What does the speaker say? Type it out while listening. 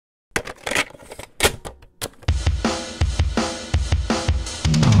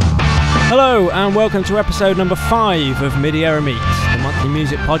Hello and welcome to episode number 5 of Midierror Meets, the monthly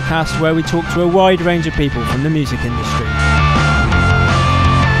music podcast where we talk to a wide range of people from the music industry.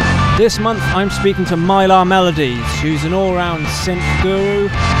 This month I'm speaking to Mylar Melodies, who's an all-round synth guru,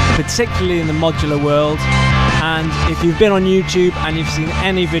 particularly in the modular world, and if you've been on YouTube and you've seen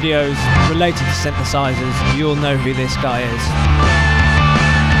any videos related to synthesizers, you'll know who this guy is.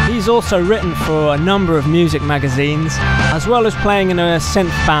 He's also written for a number of music magazines, as well as playing in a synth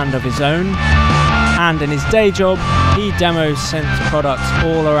band of his own, and in his day job, he demos synth products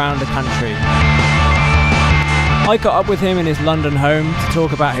all around the country. I caught up with him in his London home to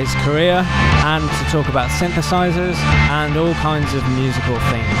talk about his career, and to talk about synthesizers, and all kinds of musical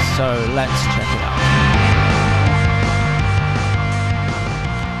things, so let's check it out.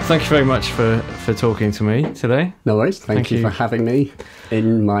 Thank you very much for talking to me today. No worries. Thank you for having me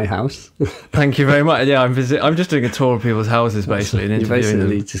in my house. Thank you very much. Yeah, I'm just doing a tour of people's houses basically and interviewing You're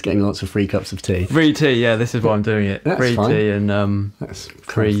basically them. just getting lots of free cups of tea. Free tea, yeah, this is why I'm doing it. That's free fine. tea and That's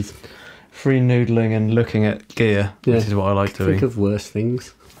free noodling and looking at gear, which is what I like doing. Think of worse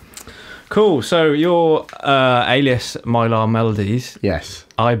things. Cool. So your alias Mylar Melodies. Yes.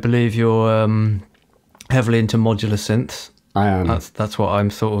 I believe you're heavily into modular synths. I am. That's what I'm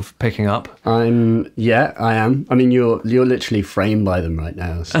sort of picking up. I am. I mean, you're literally framed by them right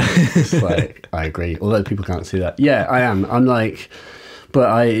now. So it's like, I agree. Although people can't see that. Yeah, I am. I'm like, but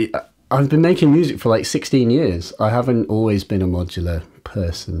I've been making music for like 16 years. I haven't always been a modular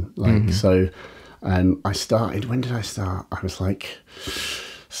person. Like, so I started, when did I start? I was like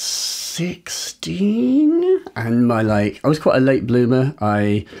 16, and I was quite a late bloomer.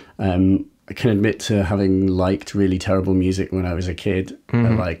 I can admit to having liked really terrible music when I was a kid.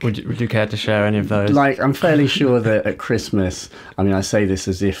 Like, would you care to share any of those? Like, I'm fairly sure that at Christmas, I mean, I say this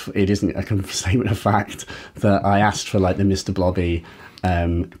as if it isn't a statement of fact, that I asked for like the Mr. Blobby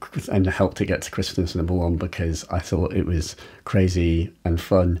and helped it get to Christmas #1 because I thought it was crazy and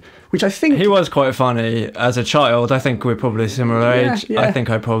fun, which I think... He was quite funny as a child. I think we're probably similar age. Yeah. I think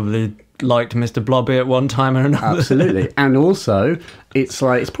I probably liked Mr. Blobby at one time or another. Absolutely. And also, it's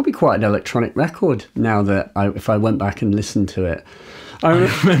probably quite an electronic record now that if I went back and listened to it. I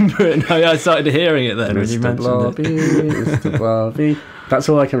remember it now. I started hearing it then when you mentioned Blobby, it. Mr. Blobby. That's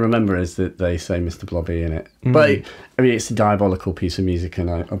all I can remember is that they say Mr. Blobby in it. But, I mean, it's a diabolical piece of music and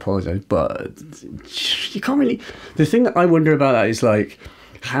I apologise, but you can't really... The thing that I wonder about that is like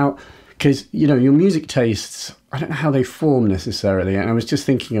how... Because, you know, your music tastes, I don't know how they form necessarily. And I was just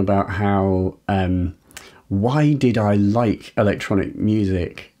thinking about how... why did I like electronic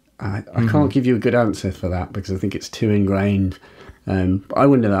music? I can't give you a good answer for that because I think it's too ingrained. But I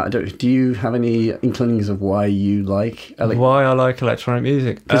wonder that. Do you have any inklings of why you like... Why I like electronic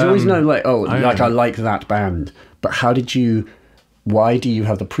music? Because you always know, like, I like that band. But why do you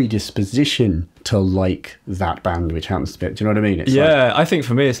have the predisposition to like that band, which happens to be... Do you know what I mean? I think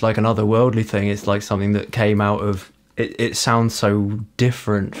for me it's like an otherworldly thing. It's like something that came out of... It sounds so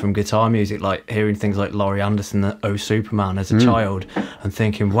different from guitar music, like hearing things like Laurie Anderson and Oh Superman as a child and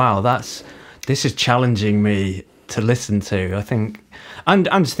thinking, wow, this is challenging me to listen to. I think, and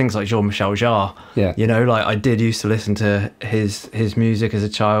just things like Jean-Michel Jarre. Yeah, you know, like I did used to listen to his music as a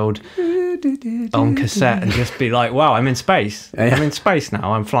child on cassette and just be like, wow, I'm in space. Yeah. I'm in space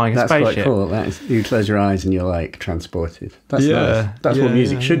now. I'm flying a spaceship. That's quite cool. You close your eyes and you're like transported. That's nice. That's what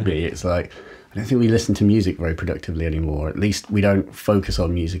music should be. It's like, I don't think we listen to music very productively anymore. At least we don't focus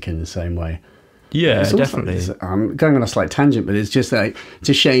on music in the same way. Yeah, definitely. I'm going on a slight tangent, but it's just like, it's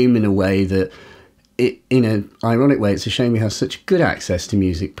a shame in a way that in an ironic way, it's a shame we have such good access to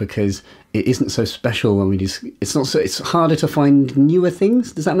music because it isn't so special when we just... It's harder to find newer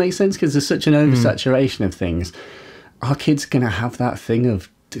things. Does that make sense? Because there's such an oversaturation of things. Our kids are going to have that thing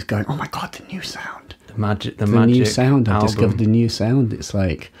of just going, oh my God, the new sound. The magic new sound. I've discovered the new sound. It's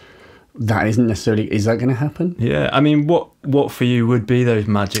like... That isn't necessarily... Is that going to happen? Yeah, I mean, what for you would be those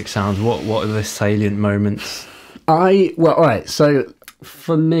magic sounds? What are the salient moments? Well, all right. So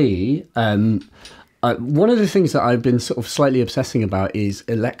for me, one of the things that I've been sort of slightly obsessing about is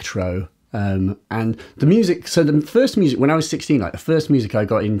electro. And the music, so the first music, when I was 16, like the first music I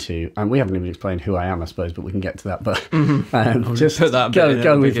got into, and we haven't even explained who I am, I suppose, but we can get to that, but just put that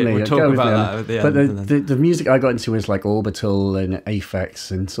go with me. We'll talk about that at the end. But the music I got into was like Orbital and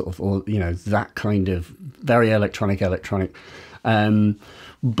Aphex and sort of all, you know, that kind of very electronic.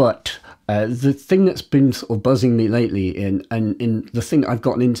 But the thing that's been sort of buzzing me lately, and the thing I've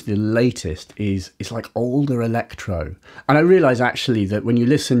gotten into the latest is like older electro. And I realise actually that when you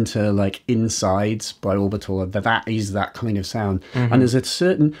listen to like Insides by Orbital, that is that kind of sound. And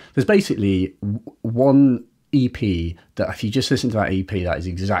there's basically one EP that if you just listen to that EP, that is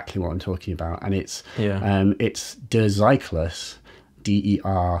exactly what I'm talking about. And it's Der Zyklus,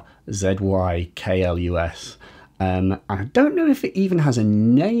 DERZYKLUS. I don't know if it even has a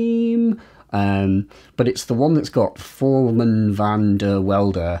name, but it's the one that's got Foreman van der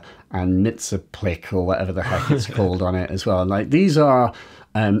Welder and Mitzaplik or whatever the heck it's called on it as well. Like these are,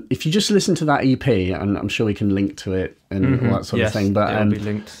 if you just listen to that EP, and I'm sure we can link to it and all that sort of thing, but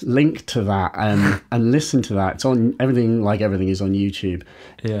link to that and listen to that. It's on everything. Like everything is on YouTube.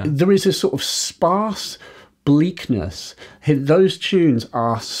 Yeah, there is a sort of sparse bleakness. Those tunes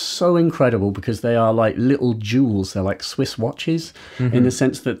are so incredible because they are like little jewels. They're like Swiss watches in the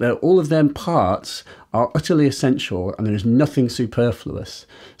sense that all of them parts are utterly essential and there's nothing superfluous.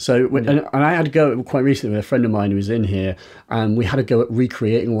 So and I had to go quite recently with a friend of mine who was in here, and we had to go at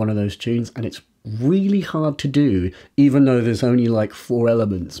recreating one of those tunes, and it's really hard to do even though there's only like 4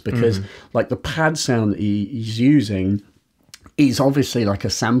 elements, because like the pad sound that he's using is obviously like a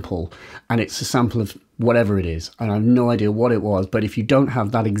sample, and it's a sample of whatever it is, and I have no idea what it was, but if you don't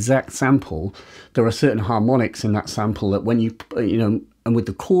have that exact sample, there are certain harmonics in that sample that when you know, and with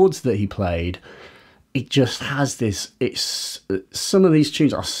the chords that he played, it just has this, some of these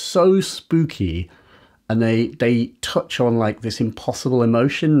tunes are so spooky, and they touch on like this impossible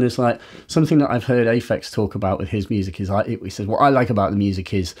emotion. There's like something that I've heard Aphex talk about with his music is like, he says, what I like about the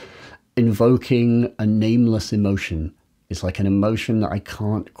music is invoking a nameless emotion. It's like an emotion that I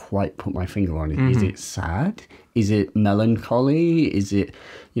can't quite put my finger on. Is it sad? Is it melancholy? Is it,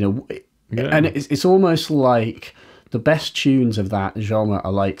 you know, and it's almost like the best tunes of that genre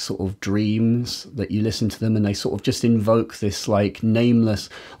are like sort of dreams that you listen to them and they sort of just invoke this like nameless,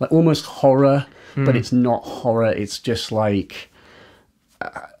 like almost horror, but it's not horror. It's just like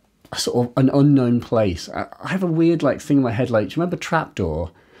a sort of an unknown place. I have a weird like thing in my head. Like, do you remember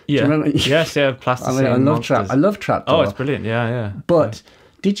Trapdoor? Yeah. Yes, yeah, plasticine. I love Trapdoor. Oh, it's brilliant. Yeah. But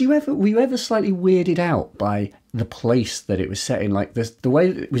were you ever slightly weirded out by the place that it was set in? Like this, the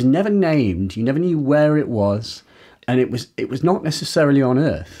way that it was never named, you never knew where it was, and it was not necessarily on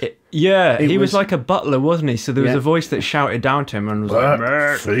Earth. He was like a butler, wasn't he? So there was a voice that shouted down to him and was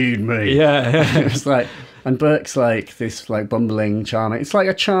like, "Feed me." Yeah. It was like, and Burke's like this like bumbling, charming. It's like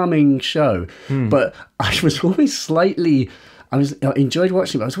a charming show, but I was always slightly. I enjoyed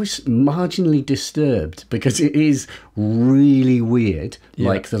watching it, but I was always marginally disturbed because it is really weird. Yeah.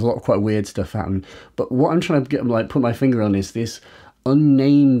 Like there's a lot of quite weird stuff happening. But what I'm trying to put my finger on is this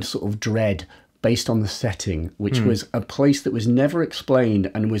unnamed sort of dread based on the setting, which was a place that was never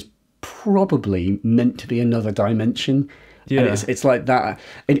explained and was probably meant to be another dimension. Yeah. And it's like that.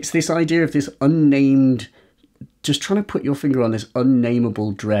 And it's this idea of this unnamed, just trying to put your finger on this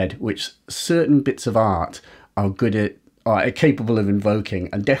unnameable dread, which certain bits of art are good at, are capable of invoking.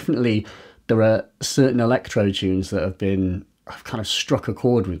 And definitely there are certain electro tunes that have kind of struck a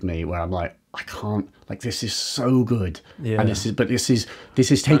chord with me where I'm like, I can't, like, this is so good. Yeah. And this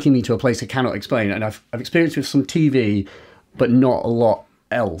is taking me to a place I cannot explain. And I've experienced with some TV, but not a lot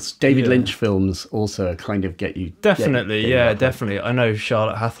else. David Lynch films also kind of get you. Definitely, definitely. I know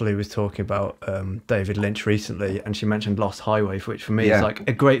Charlotte Hatherley was talking about David Lynch recently, and she mentioned Lost Highway, which for me is like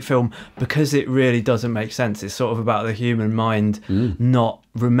a great film because it really doesn't make sense. It's sort of about the human mind not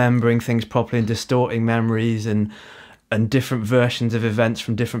remembering things properly and distorting memories, and different versions of events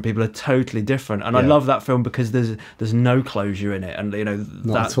from different people are totally different. And I love that film because there's no closure in it, and you know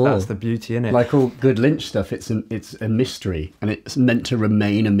that's the beauty in it. Like all good Lynch stuff, it's a mystery, and it's meant to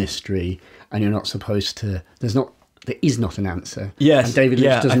remain a mystery, and you're not supposed to. There is not an answer. Yes, and David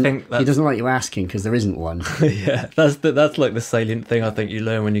Lynch doesn't like you asking because there isn't one. That's like the salient thing I think you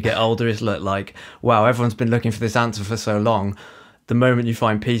learn when you get older is like, wow, everyone's been looking for this answer for so long. The moment you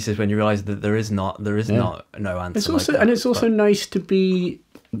find pieces when you realise that there is not no answer. It's also nice to be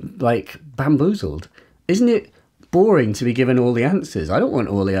like bamboozled. Isn't it boring to be given all the answers? I don't want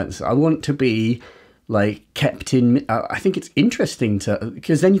all the answers. I want to be like kept in. I think it's interesting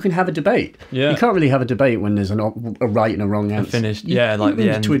because then you can have a debate. Yeah. You can't really have a debate when there's a right and a wrong answer. Finished. Like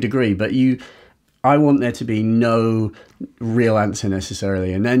the end to a degree, but I want there to be no real answer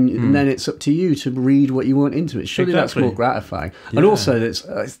necessarily, and then it's up to you to read what you want into it. Surely that's more gratifying. Yeah. And also,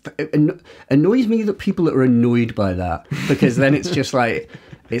 it annoys me that people are annoyed by that, because then it's just like,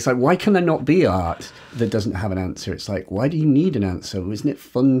 why can there not be art that doesn't have an answer? It's like, why do you need an answer? Isn't it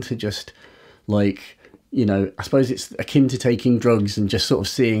fun to just like, you know, I suppose it's akin to taking drugs and just sort of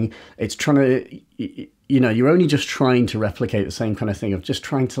seeing, it's trying to, you know, you're only just trying to replicate the same kind of thing of just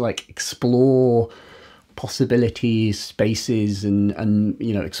trying to like explore possibilities, spaces, and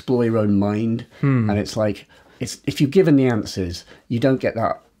you know, explore your own mind. And it's like, if you're given the answers, you don't get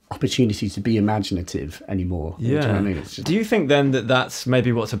that opportunity to be imaginative anymore. Yeah. Do you know what I mean? It's just Do you think then that that's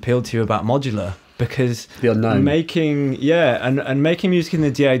maybe what's appealed to you about Modular? Because the unknown. And making music in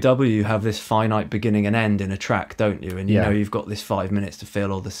the DAW, you have this finite beginning and end in a track, don't you? And you know you've got this 5 minutes to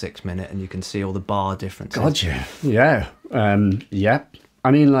fill, or the 6 minute, and you can see all the bar differences. Gotcha. Yeah. Yeah. I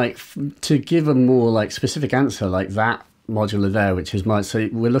mean, like, to give a more like specific answer, like that modular there, which is so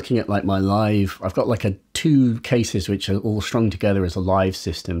we're looking at like my live. I've got like 2 cases which are all strung together as a live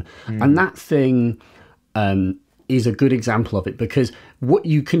system, and that thing is a good example of it, because what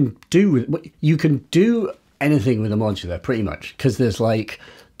you can do anything with a modular pretty much, because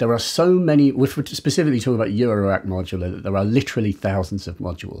there are so many. We're specifically talking about Eurorack modular, that there are literally thousands of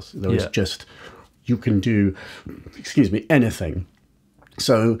modules. There is just, you can do, anything.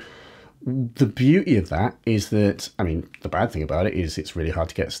 So the beauty of that is that, I mean, the bad thing about it is it's really hard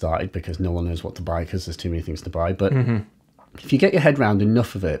to get started because no one knows what to buy because there's too many things to buy. But if you get your head around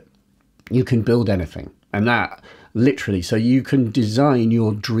enough of it, you can build anything. And that literally, so you can design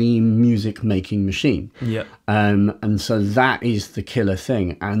your dream music making machine. Yeah. And so that is the killer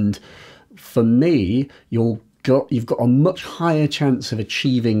thing. And for me, you've got a much higher chance of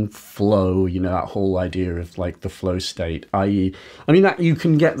achieving flow, that whole idea of like the flow state, i.e., I mean, that you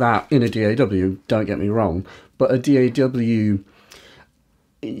can get that in a DAW, don't get me wrong, but a DAW,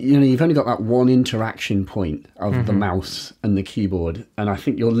 you've only got that one interaction point of the mouse and the keyboard, and I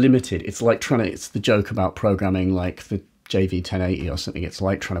think you're limited. It's like it's the joke about programming like the JV1080 or something. It's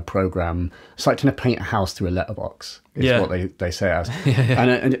like trying to paint a house through a letterbox. Is what they say it as.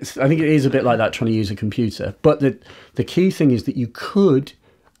 And I think it is a bit like that, trying to use a computer. But the key thing is that you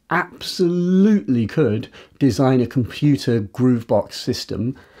absolutely could design a computer groovebox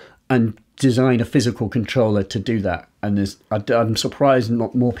system and design a physical controller to do that. And I'm surprised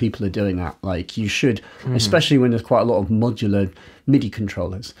not more people are doing that. Like, you should, especially when there's quite a lot of modular MIDI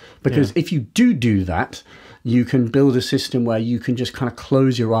controllers. Because if you do that, you can build a system where you can just kind of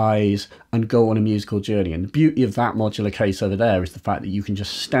close your eyes and go on a musical journey. And the beauty of that modular case over there is the fact that you can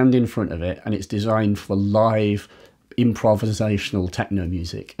just stand in front of it, and it's designed for live improvisational techno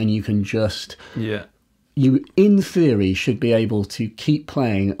music. And you can just, you in theory should be able to keep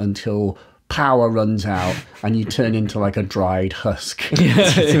playing until power runs out and you turn into like a dried husk. You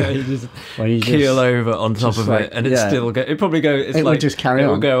just keel over on top of it, and it probably go. It would just carry on.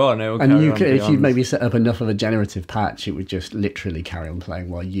 It will go on. If you maybe set up enough of a generative patch, it would just literally carry on playing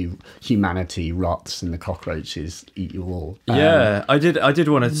while humanity rots and the cockroaches eat you all. I did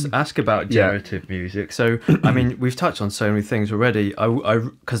want to ask about generative music. So I mean, we've touched on so many things already.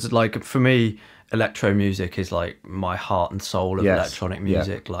 Because like for me, electro music is like my heart and soul of electronic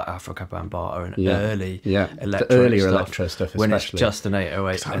music, like Africa Bambaataa and early electro stuff, especially when it's just an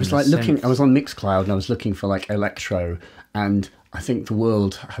 808. I was like I was on Mixcloud and I was looking for like electro, and I think the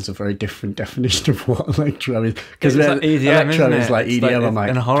world has a very different definition of what electro is, because like EDM, electro is like EDM. I'm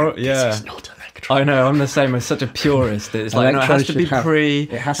like, this is not electro. I know, I'm the same. I'm such a purist. It's like, it has to be pre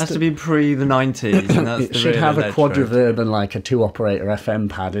the 90s. And that's it should have a quadriverb and like a 2-operator FM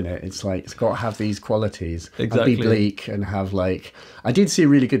pad in it. It's like, it's got to have these qualities. Exactly. And be bleak and have like, I did see a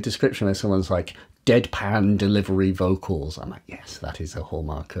really good description where someone's like, deadpan delivery vocals. I'm like, yes, that is a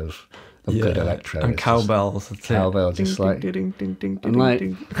hallmark of good electro. And cowbells. Just like, and like,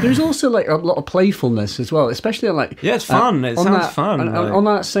 there's also like a lot of playfulness as well, especially on like, it's fun. It sounds fun. On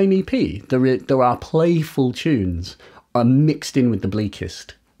that same EP, there are playful tunes mixed in with the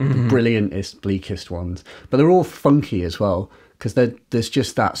bleakest, the brilliantest, bleakest ones, but they're all funky as well, because there's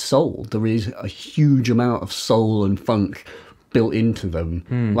just that soul. There is a huge amount of soul and funk built into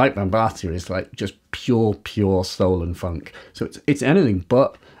them. Like Bambaataa is like just pure soul and funk. So it's anything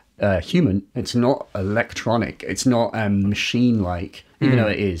but human. It's not electronic. It's not machine-like, even though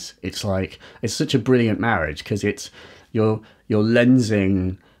it is. It's like, it's such a brilliant marriage, because it's you're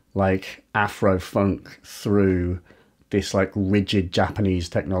lensing like Afro funk through this like rigid Japanese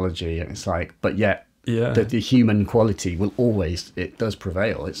technology, and it's like, but yet the human quality will always, it does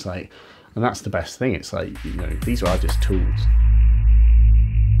prevail. It's like, and that's the best thing. It's like, these are just tools.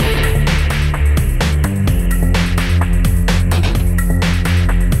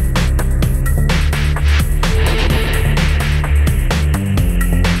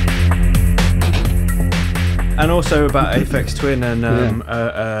 And also about Aphex Twin and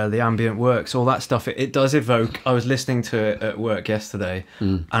the ambient works, all that stuff. It does evoke. I was listening to it at work yesterday,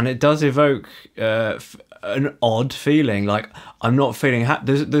 and it does evoke an odd feeling. Like I'm not feeling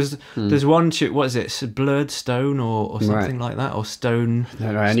there's one tune, what is it, Blurred Stone or something like that, or Stone. I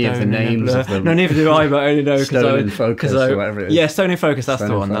don't know any of the names of them. No, neither do I, but I only know because Stone in Focus or whatever it is. Yeah, Stone in Focus, that's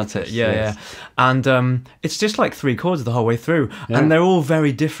Stone the one. Focus, That's it. Yeah, yes. yeah. And it's just like 3 chords the whole way through, and they're all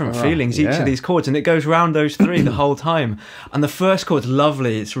very different feelings, each of these chords, and it goes round those 3 the whole time. And the first chord's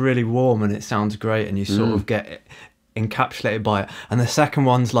lovely, it's really warm and it sounds great, and you sort of get encapsulated by it, and the second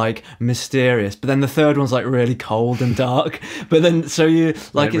one's like mysterious, but then the third one's like really cold and dark, but then so you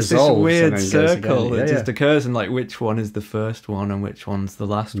like it's this weird circle that just occurs, and like which one is the first one and which one's the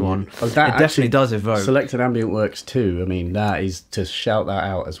last one. Well, it definitely does evoke. Selected Ambient Works too, I mean, that is, to shout that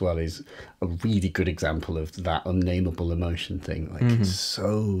out as well, is a really good example of that unnameable emotion thing. Like it's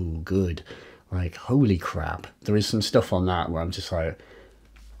so good, like holy crap. There is some stuff on that where I'm just like,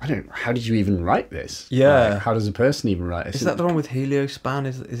 how did you even write this? Yeah. Like, how does a person even write it? Is that the one with Heliospan?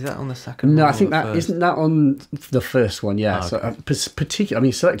 Is that on the second one? No, I think that isn't that on the first one. Yeah. Oh, okay. So particularly, I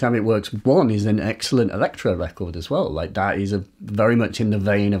mean, Select Ambient Works 1 is an excellent electro record as well. Like that is a very much in the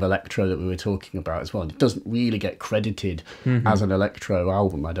vein of electro that we were talking about as well. It doesn't really get credited as an electro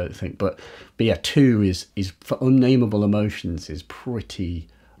album, I don't think. But yeah, 2 is for unnameable emotions is pretty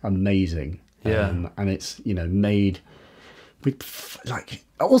amazing. Yeah. And it's made with like.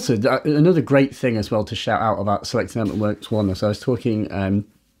 Also, another great thing as well to shout out about Selected Ambient Works 1. So I was talking,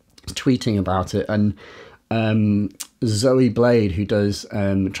 tweeting about it, and Zoe Blade, who does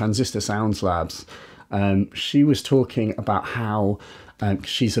Transistor Sounds Labs, she was talking about how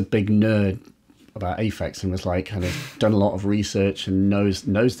she's a big nerd about Aphex and was like kind of done a lot of research and knows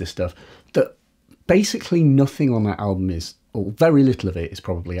this stuff. That basically nothing on that album is, or very little of it is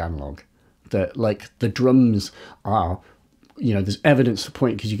probably analog. That like the drums are. There's evidence to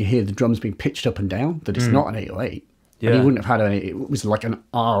point, because you can hear the drums being pitched up and down, that it's not an 808. Yeah. And you wouldn't have had it was like an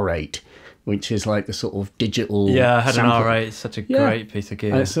R8, which is like the sort of digital. Yeah, I had sample. An R8. It's such a great piece of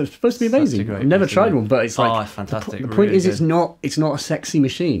gear. And it's supposed to be amazing. I've never tried one, but it's like it's fantastic. The point is, it's not a sexy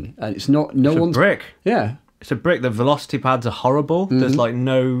machine, and it's not. No one's a brick. Yeah. It's a brick. The velocity pads are horrible. There's like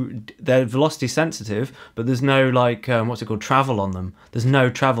they're velocity sensitive, but there's no like, what's it called, travel on them. There's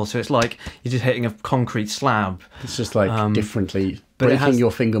no travel. So it's like you're just hitting a concrete slab. It's just like differently, breaking your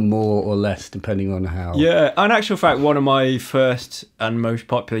finger more or less depending on how. Yeah, in actual fact, one of my first and most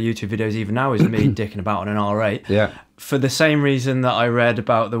popular YouTube videos even now is me dicking about on an R8. Yeah. For the same reason that I read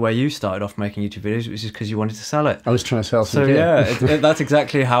about the way you started off making YouTube videos, which is because you wanted to sell it. I was trying to sell some gear. Yeah, that's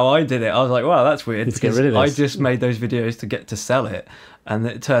exactly how I did it. I was like, wow, that's weird. Let's get rid of this. I just made those videos to get to sell it. And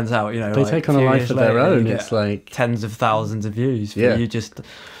it turns out, they take on a life of their own. It's like tens of thousands of views for you just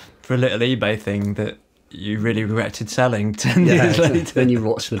for a little eBay thing that you really regretted selling 10 years later. Then you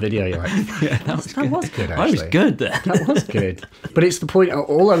watch the video, you're like, that was good, actually. I was good then. That was good. But it's the point,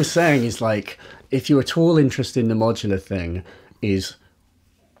 all I'm saying is like, if you're at all interested in the modular thing, it's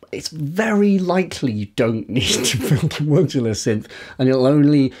very likely you don't need to build a modular synth, and it'll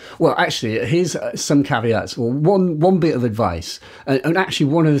only... Well, actually, here's some caveats, or one bit of advice. And actually,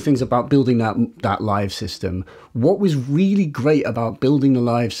 one of the things about building that live system, what was really great about building the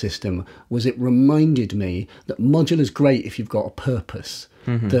live system was it reminded me that modular's great if you've got a purpose.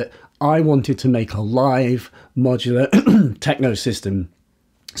 That I wanted to make a live modular techno system,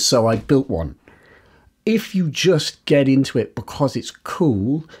 so I built one. If you just get into it because it's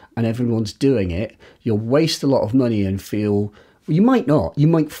cool and everyone's doing it, you'll waste a lot of money and feel... You might not. You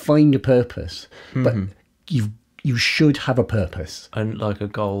might find a purpose, but you should have a purpose. And like a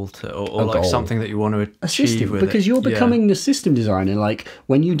goal or like goal. Something that you want to achieve system, with because you're becoming the system designer. Like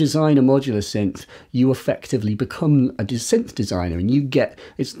when you design a modular synth, you effectively become a synth designer, and you get...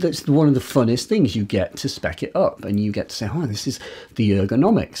 That's one of the funnest things. You get to spec it up, and you get to say, oh, this is the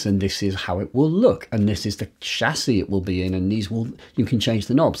ergonomics, and this is how it will look, and this is the chassis it will be in, and you can change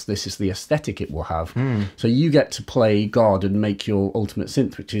the knobs. This is the aesthetic it will have. So you get to play God and make your ultimate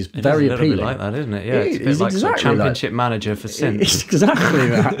synth, which is very appealing. It's a little bit like that, isn't it? Yeah, it's a bit like exactly Championship manager for synth. It's exactly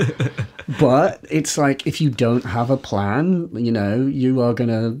that. But it's like, if you don't have a plan, you are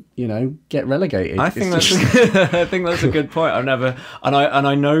gonna, get relegated. I think that's a good point.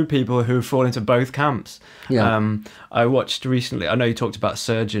 I know people who fall into both camps. Yeah. I watched recently. I know you talked about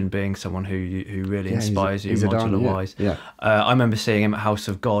Surgeon being someone who really inspires you modular wise. Yeah. I remember seeing him at House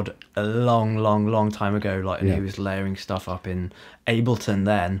of God a long time ago. Like, and he was layering stuff up in Ableton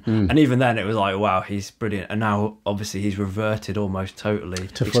then, and even then it was like, wow, he's brilliant. And now obviously he's reverted almost totally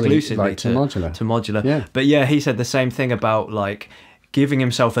exclusively to modular. Yeah. But yeah, he said the same thing about like giving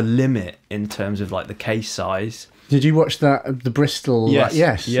himself a limit in terms of like the case size. Did you watch the Bristol?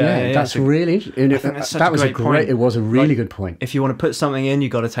 Yes. Yeah. That's really. That was a great point. It was a really good point. If you want to put something in, you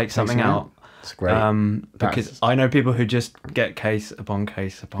got to take something out. It's great. Because I know people who just get case upon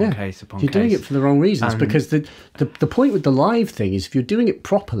case upon case upon case. You're doing it for the wrong reasons, because the point with the live thing is if you're doing it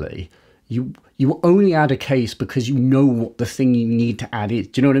properly, you only add a case because you know what the thing you need to add is.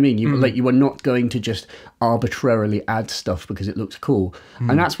 Do you know what I mean? You are not going to just arbitrarily add stuff because it looks cool.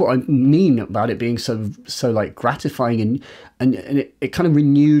 And that's what I mean about it being so like gratifying, and it kind of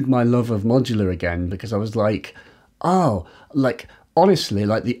renewed my love of modular again, because I was like, oh, like honestly,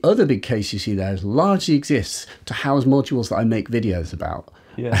 like the other big case you see there largely exists to house modules that I make videos about.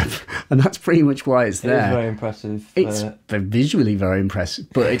 Yeah, and that's pretty much why it's there. It is very impressive. It's visually very impressive,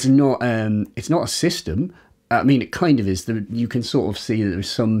 but it's not a system. I mean, it kind of is. You can sort of see that there's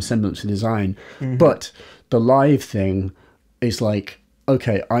some semblance of design, but the live thing is like,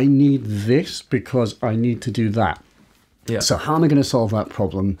 okay, I need this because I need to do that. Yeah. So how am I going to solve that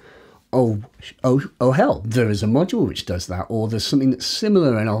problem? Oh hell, there is a module which does that, or there's something that's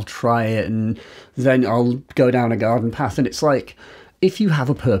similar, and I'll try it, and then I'll go down a garden path. And it's like, if you have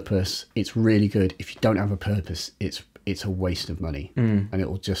a purpose, it's really good. If you don't have a purpose, it's a waste of money, and it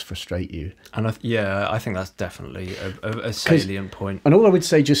will just frustrate you. And I think that's definitely a salient point. And all I would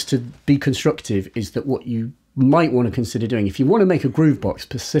say, just to be constructive, is that what you might want to consider doing, if you want to make a groove box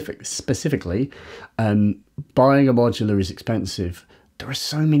specifically, buying a modular is expensive. There are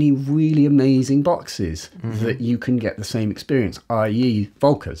so many really amazing boxes that you can get the same experience, i.e.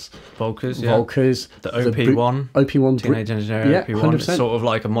 Volkers, the OP1, Teenage Engineering OP1. It's sort of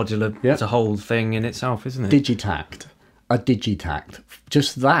like a modular, it's a whole thing in itself, isn't it? A Digitact,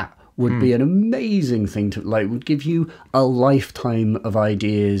 just that would be an amazing thing to, like, would give you a lifetime of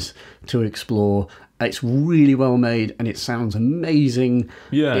ideas to explore. It's really well made and it sounds amazing.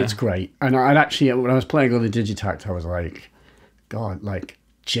 Yeah, it's great. And I'd actually, when I was playing on the Digitact, I was like, God, like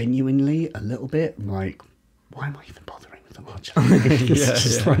genuinely a little bit, I'm like, why am I even bothering with the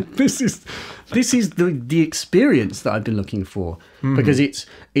modular? Like, this is the experience that I've been looking for, because it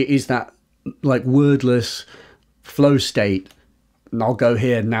is that like wordless flow state. And I'll go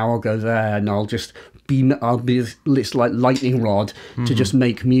here, now I'll go there, and I'll be this like lightning rod to just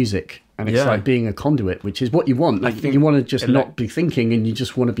make music. And it's like being a conduit, which is what you want. Like, you want to just not be thinking, and you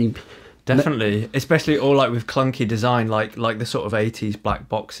just want to be. Definitely, especially all like with clunky design, like the sort of 80s black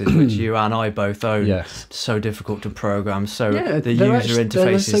boxes, which you and I both own. Yes. So difficult to program. So the user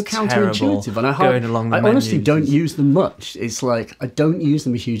interface is terrible. And I honestly don't use them much. It's like I don't use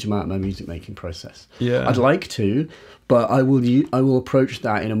them a huge amount in my music making process. Yeah, I'd like to, but I will approach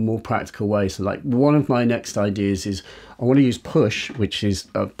that in a more practical way. So like one of my next ideas is I want to use Push, which is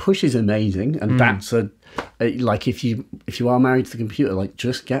Push is amazing, and that's like if you are married to the computer, like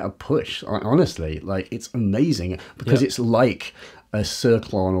just get a Push. Honestly, like it's amazing, because it's like a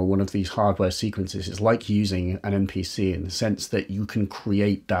Circlon or one of these hardware sequences. It's like using an MPC in the sense that you can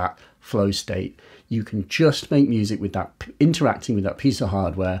create that flow state. You can just make music with that, interacting with that piece of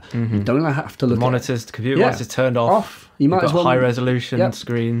hardware. You don't have to look at monitors. The computer lights is turned off. You might as well high resolution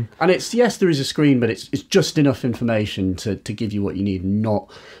screen. And it's there is a screen, but it's just enough information to give you what you need, not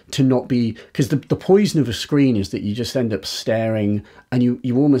be, because the poison of a screen is that you just end up staring, and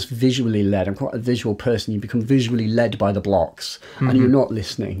you almost visually led. I'm quite a visual person. You become visually led by the blocks, and you're not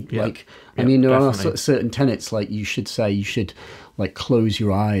listening. I mean, there are certain tenets, like you should like close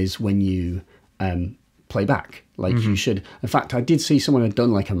your eyes when you play back. Like you should. In fact, I did see someone had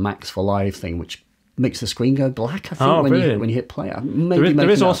done like a Max for Live thing, which makes the screen go black, I think, when you hit play. There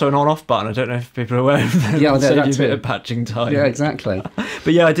is also an on-off button. I don't know if people are aware of that. Yeah, that's a bit of patching time. Yeah, exactly.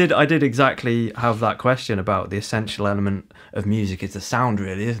 But yeah, I did exactly have that question about the essential element of music is the sound,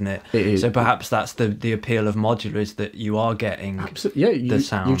 really, isn't it? It is. So perhaps that's the appeal of modular, is that you are getting the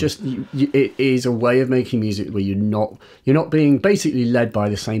sound. It is a way of making music where you're not being basically led by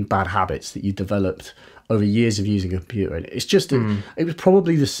the same bad habits that you developed over years of using a computer. And it's just it was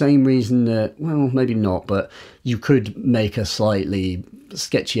probably the same reason that, well, maybe not, but you could make a slightly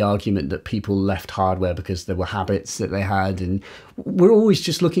sketchy argument that people left hardware because there were habits that they had, and we're always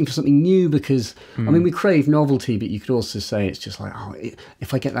just looking for something new, because I mean, we crave novelty, but you could also say it's just like,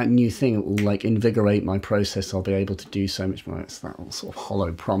 if I get that new thing, it will like invigorate my process, I'll be able to do so much more. It's that sort of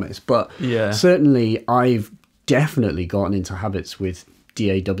hollow promise. But certainly I've definitely gotten into habits with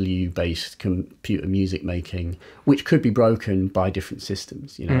DAW based computer music making, which could be broken by different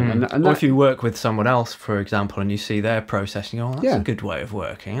systems, you know. And or if you work with someone else, for example, and you see their process, and you go, that's a good way of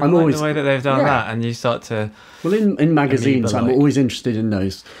working. I like the way that they've done that, and you start to. Well, in magazines, I'm always interested in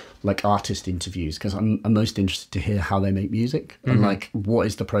those like artist interviews, because I'm most interested to hear how they make music and like what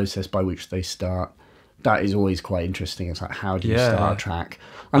is the process by which they start. That is always quite interesting. It's like, how do you start a track?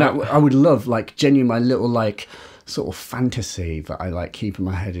 And I would love, like, genuinely my little like sort of fantasy that I like keep in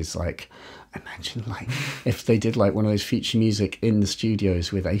my head is like, imagine like if they did like one of those feature music in the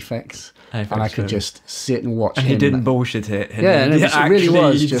studios with Aphex, and I could just sit and watch and him. he didn't bullshit it. Yeah, and it really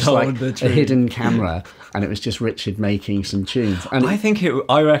was just like a hidden camera, and it was just Richard making some tunes. And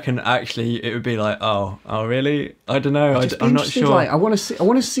I reckon actually it would be like, oh really? I don't know. I'm not sure. Like, I want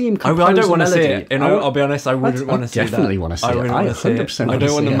to see him compose I don't want to see melody. it. I'll be honest. I wouldn't want to see that. Definitely want to see it. I 100% I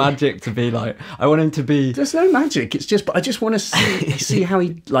don't want the magic to be like. I want him to be. There's no magic. It's just. But I just want to see how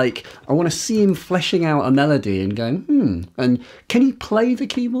he like. I want to see him fleshing out a melody and going, and can he play the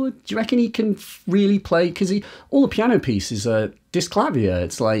keyboard? Do you reckon he can really play? Because all the piano pieces are disclavier.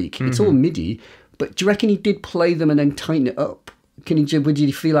 It's like it's all MIDI. But do you reckon he did play them and then tighten it up? Did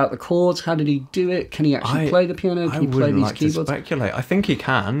he feel out the chords? How did he do it? Can he actually play the piano? Can he play these keyboards? To speculate. I think he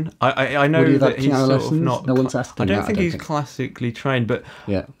can. I know that he's sort of not. No one's asking. I don't think he's classically trained, but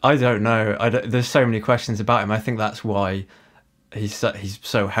I don't know. There's so many questions about him. I think that's why he's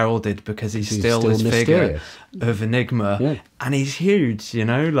so heralded, because he's still this figure of enigma, and he's huge. You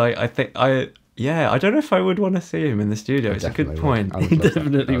know, like I don't know if I would want to see him in the studio. It's a good point. I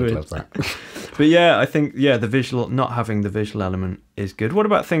definitely would. But yeah, I think the visual, not having the visual element is good. What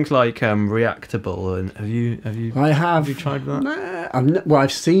about things like Reactable? And have you tried that?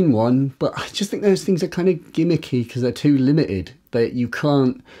 I've seen one, but I just think those things are kind of gimmicky because they're too limited. That you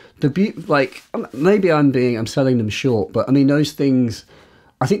can't. Maybe I'm selling them short, but I mean those things.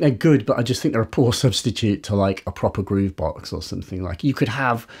 I think they're good, but I just think they're a poor substitute to like a proper groove box or something. Like you could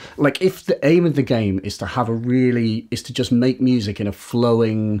have, like if the aim of the game is to just make music in a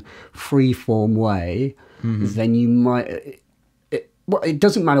flowing, free-form way, then you might. It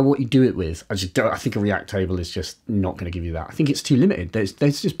doesn't matter what you do it with. I think a Reactable is just not going to give you that. I think it's too limited.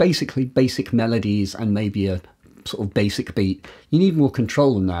 There's just basically basic melodies and maybe a sort of basic beat. You need more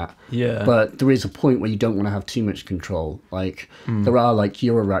control than that. Yeah. But there is a point where you don't want to have too much control. Like there are like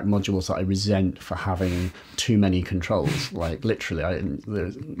Eurorack modules that I resent for having too many controls. Like literally, and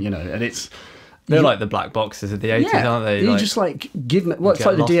it's. They're like the black boxes of the 80s, aren't they? You just like give me. Well, it's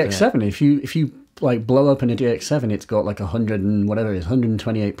like the DX7. If you like blow up in a DX7, it's got like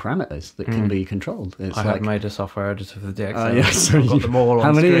 128 parameters that can be controlled. I have made a software editor for the DX7. I've got them all on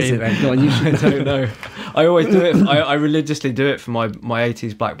how many screen. is it then? Go on, I don't know. I always do it. I religiously do it for my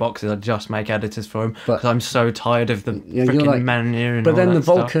 80s black boxes. I just make editors for them because I'm so tired of the freaking menu and But all then that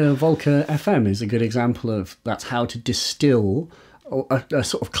the Volca FM is a good example of that's how to distill a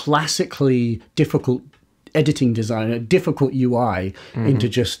sort of classically difficult editing design, a difficult UI into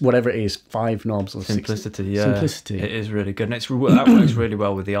just whatever it is, 5 knobs or simplicity. 6. Simplicity. It is really good, and that works really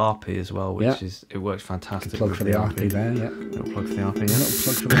well with the RP as well, which it works fantastic. Plug for the RP there, Little plug for the RP. Little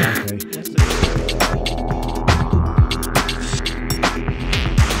plug for the RP.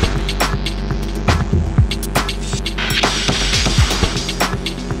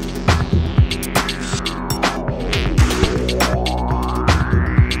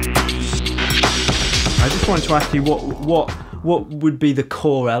 I wanted to ask you what would be the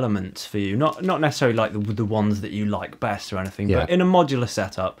core elements for you, not necessarily like the ones that you like best or anything, but in a modular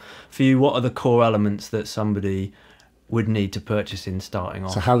setup for you, what are the core elements that somebody would need to purchase in starting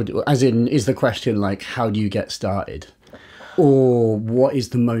off? So is the question like how do you get started, or what is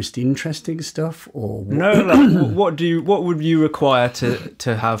the most interesting stuff, or what would you require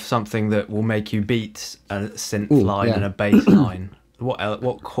to have something that will make you beat a synth line and a bass line?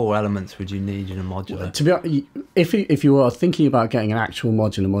 What core elements would you need in a modular? To be honest, if you are thinking about getting an actual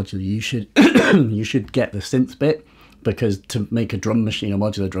modular, you should you should get the synth bit, because to make a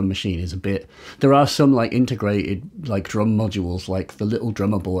modular drum machine is a bit. There are some like integrated like drum modules, like the Little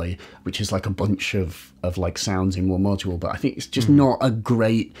Drummer Boy, which is like a bunch of like sounds in one module, but I think it's just not a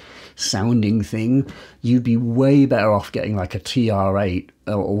great sounding thing. You'd be way better off getting like a TR8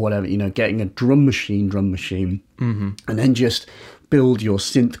 or whatever, getting a drum machine, and then just build your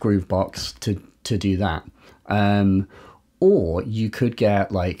synth groove box to do that. Or you could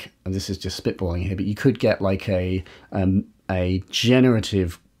get like, and this is just spitballing here, but you could get like a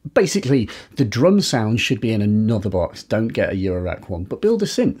generative. Basically, the drum sound should be in another box. Don't get a Eurorack one, but build a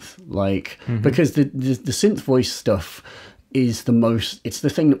synth, because the synth voice stuff is it's the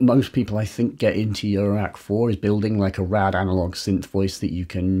thing that most people I think get into Eurorack for, is building like a rad analog synth voice that you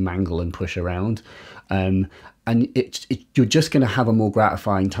can mangle and push around. And you're just going to have a more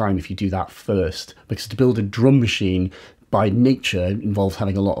gratifying time if you do that first, because to build a drum machine by nature involves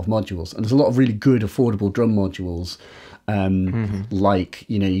having a lot of modules, and there's a lot of really good affordable drum modules. Like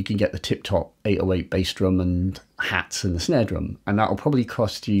you can get the tip top 808 bass drum and hats and the snare drum, and that'll probably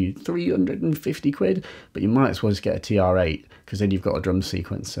cost you 350 quid, but you might as well just get a TR8, because then you've got a drum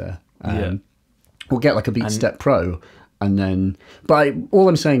sequencer. or get like a Beat Step Pro, and then. But all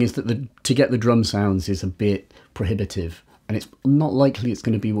I'm saying is that to get the drum sounds is a bit prohibitive, and it's not likely it's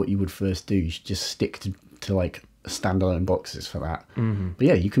going to be what you would first do. You should just stick to like standalone boxes for that. But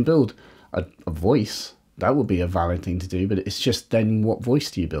yeah, you can build a voice. That would be a valid thing to do, but it's just then what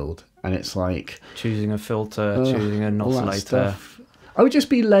voice do you build? And it's like choosing a filter, choosing an oscillator. I would just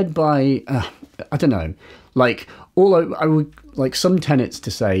be led by I don't know. Like I would like some tenets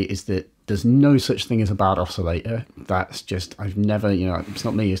to say is that there's no such thing as a bad oscillator. That's just I've never, it's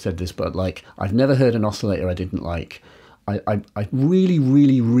not me who said this, but like I've never heard an oscillator I didn't like. I really,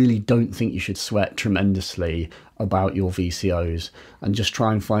 really, really don't think you should sweat tremendously about your VCOs and just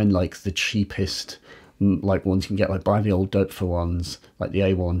try and find like the cheapest like ones you can get, like buy the old Dope for ones, like the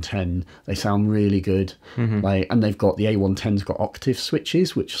A110. They sound really good. Like, and they've got the A110's got octave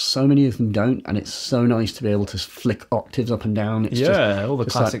switches, which so many of them don't, and it's so nice to be able to flick octaves up and down. It's all the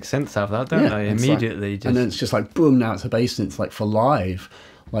classic synths have that, don't they? Immediately, and then it's just like boom, now it's a bass synth. Like for live,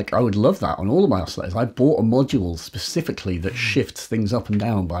 like I would love that on all of my oscillators. I bought a module specifically that shifts things up and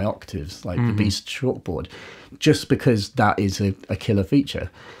down by octaves, like the Beast chalkboard, just because that is a killer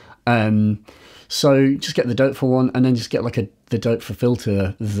feature. So just get the Dope for one, and then just get like the Dope for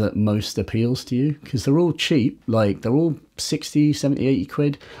filter that most appeals to you, because they're all cheap. Like they're all 60, 70, 80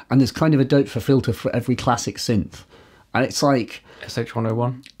 quid, and there's kind of a Dope for filter for every classic synth. And it's like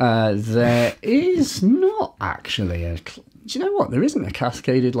SH101. There is not actually a. Do you know what? There isn't a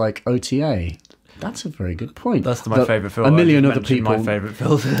cascaded like OTA. That's a very good point. That's my favourite filter. A million other people. My favourite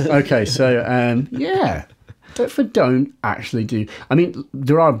filter. Okay, so yeah. Don't actually do. I mean,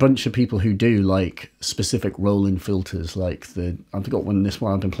 there are a bunch of people who do like specific roll-in filters, like I've got one. This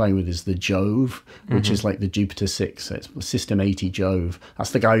one I've been playing with is the Jove, which is like the Jupiter 6. So it's System 80 Jove.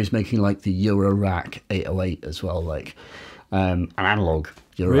 That's the guy who's making like the Eurorack 808 as well, like an analog.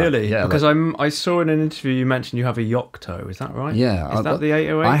 Really? Yeah. Because I saw in an interview you mentioned you have a Yocto. Is that right? Yeah. Is that the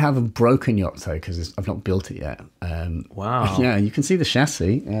 808? I have a broken Yocto because I've not built it yet. Wow. Yeah, you can see the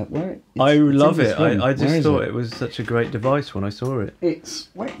chassis. I love it. I just thought it was such a great device when I saw it.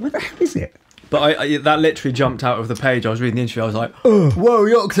 Where the hell is it? But that literally jumped out of the page. I was reading the interview. I was like, oh, whoa,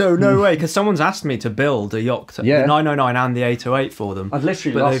 Yocto, no way. Because someone's asked me to build a Yocto, the 909 and the 808 for them. I've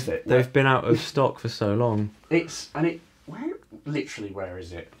literally lost it. They've been out of stock for so long. Where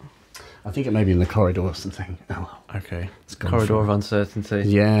is it? I think it may be in the corridor or something. Oh, okay. It's corridor of uncertainty.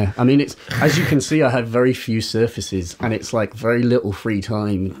 Yeah, I mean, it's as you can see, I have very few surfaces, and it's like very little free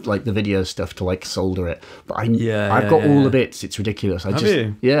time, like the video stuff to like solder it. But I've got all the bits. It's ridiculous. I need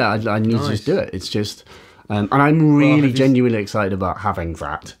to just do it. It's just, and I'm really genuinely excited about having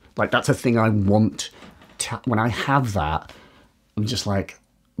that. Like that's a thing I want. When I have that, I'm just like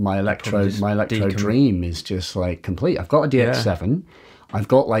my electro dream is just like complete. I've got a DX7. I've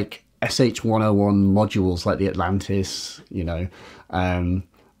got like SH101 modules like the Atlantis, and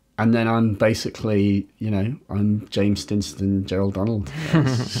then I'm basically, I'm James Stinston, Gerald Donald.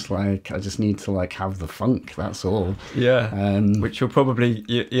 It's just like I just need to like have the funk. That's all. Yeah. Which will probably,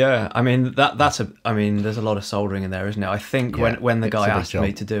 I mean there's a lot of soldering in there, isn't it? I think when the guy asked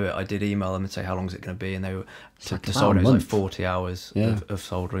me to do it, I did email them and say how long is it going to be, and they were to solder it was like 40 hours of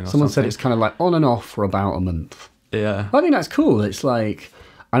soldering. Someone said it's kind of like on and off for about a month. Yeah. I think that's cool. It's like.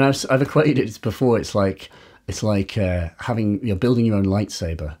 And I've equated it before. It's like having building your own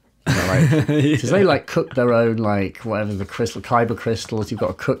lightsaber. Because they like cook their own like whatever the kyber crystals. You've got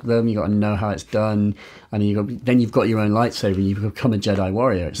to cook them. You've got to know how it's done, and then you've got your own lightsaber. And you become a Jedi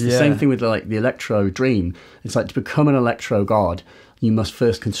warrior. It's the same thing with like the Electro Dream. It's like to become an Electro God, you must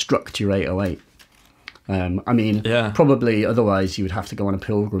first construct your 808. Probably otherwise you would have to go on a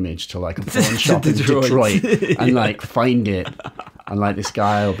pilgrimage to like a pawn shop in Detroit and like find it. And like this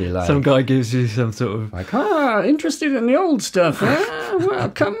guy will be like... Some guy gives you some sort of... Like, interested in the old stuff, huh? Well,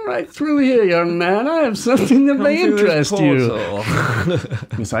 come right through here, young man. I have something that may interest you.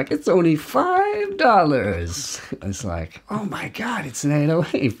 It's like, it's only $5. It's like, oh my God, it's an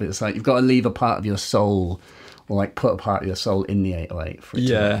 808. But it's like, you've got to leave a part of your soul or like put a part of your soul in the 808. For it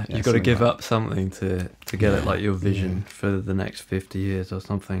you've got to give up something to get it like your vision for the next 50 years or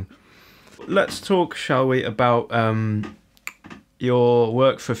something. Let's talk, shall we, about... your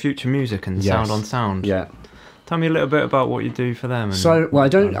work for Future Music and Sound on Sound. Yeah. Tell me a little bit about what you do for them.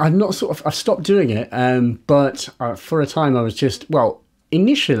 I've stopped doing it, but for a time I was just,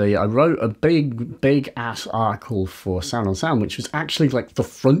 initially I wrote a big ass article for Sound on Sound, which was actually like the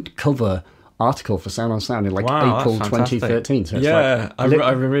front cover article for Sound on Sound in like April 2013. So it's I've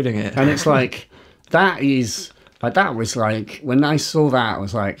been reading it. And it's like, that was like, when I saw that, I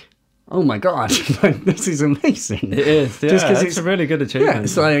was like, oh my God, like, this is amazing. It is, yeah. Just 'cause it's a really good achievement. Yeah,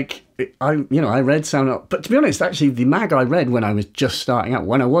 it's like, I read sound up, but to be honest, actually, the mag I read when I was just starting out,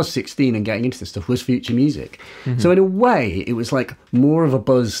 when I was 16 and getting into this stuff, was Future Music. So in a way, it was like more of a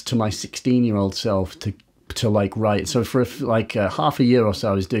buzz to my 16-year-old self to like write. So for half a year or so,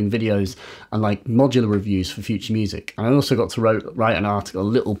 I was doing videos and like modular reviews for Future Music, and I also got to write an article, a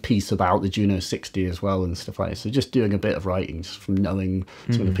little piece about the Juno 60 as well and stuff like that. So just doing a bit of writing just from knowing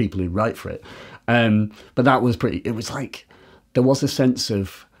some of the people who write for it. But that was it was like there was a sense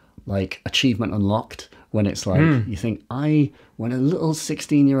of like achievement unlocked when it's like you think when a little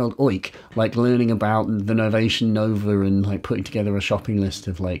 16-year-old oik like learning about the Novation Nova and like putting together a shopping list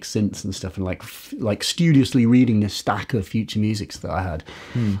of like synths and stuff and like studiously reading this stack of Future Musics that I had.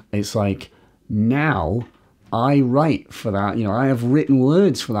 It's like now I write for that. I have written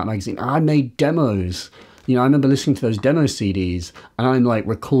words for that magazine. I made demos. I remember listening to those demo CDs and I'm like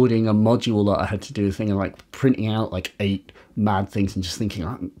recording a module that I had to do a thing and like printing out like 8 mad things and just thinking,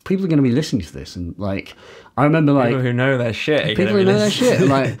 people are going to be listening to this. And like, I remember like people who know their shit. People who know their shit. And,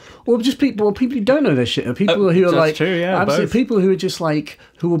 like, or just people who don't know their shit. Or people who are like, true, yeah, absolutely, both. people who are just like,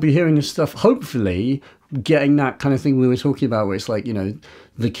 who will be hearing this stuff, hopefully getting that kind of thing we were talking about where it's like,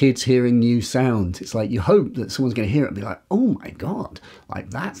 the kids hearing new sounds. It's like you hope that someone's going to hear it and be like, oh my God, like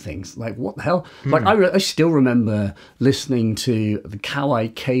that thing's like, what the hell? Like I still remember listening to the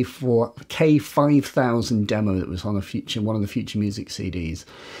Kawai K5000 demo that was on one of the Future Music CDs.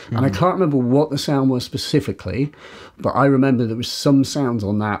 And I can't remember what the sound was specifically, but I remember there was some sounds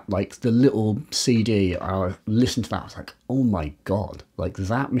on that, like the little CD. I listened to that, I was like, oh my God, like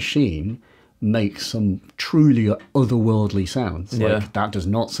that machine makes some truly otherworldly sounds. Like that does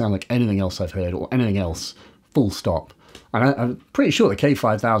not sound like anything else I've heard or anything else, full stop. And I'm pretty sure the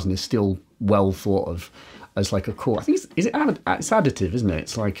K5000 is still well thought of as like a core. I think it's additive, isn't it?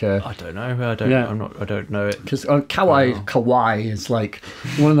 It's like I don't know. I don't know it. Because Kawai is like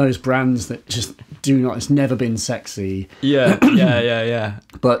one of those brands that just it's never been sexy. Yeah.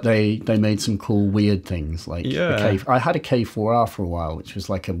 But they made some cool weird things. Like I had a K4R for a while, which was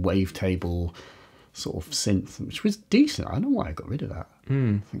like a wavetable sort of synth, which was decent. I don't know why I got rid of that.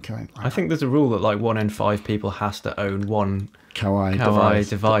 I think there's a rule that like 1 in 5 people has to own one Kawai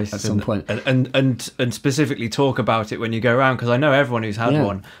device at some point, and specifically talk about it when you go around, because I know everyone who's had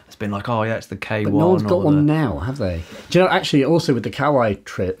one has been like, oh yeah, it's the K1. But no one's got one now, have they? Do you know, actually, also with the Kawai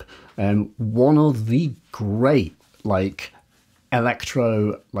trip, one of the great like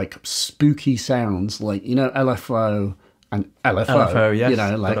electro like spooky sounds, like LFO and LFO, yes,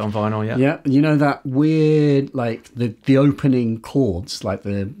 like got it on vinyl, yeah, that weird like the opening chords, like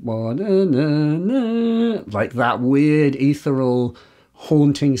the like that weird ethereal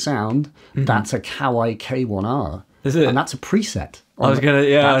haunting sound. That's a Kawai K1R. Is it? And that's a preset. I was gonna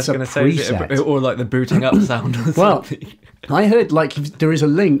say, is it or like the booting up sound or something. I heard like there is a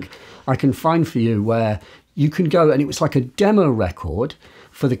link I can find for you where you can go, and it was like a demo record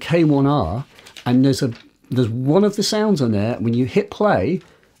for the K1R, and there's one of the sounds on there. When you hit play,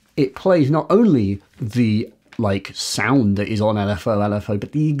 it plays not only the like sound that is on LFO,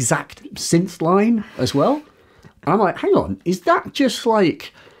 but the exact synth line as well. And I'm like, hang on, is that just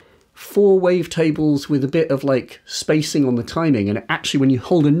like 4 wavetables with a bit of like spacing on the timing? And actually, when you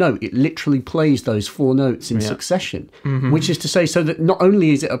hold a note, it literally plays those 4 notes in succession, which is to say, so that not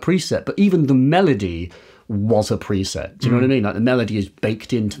only is it a preset, but even the melody was a preset. Do you know what I mean? Like the melody is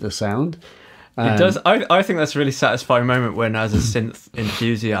baked into the sound. It does. I think that's a really satisfying moment when, as a synth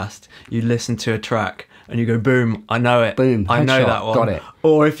enthusiast, you listen to a track and you go, boom, I know it. Boom, I know headshot, that one. got it.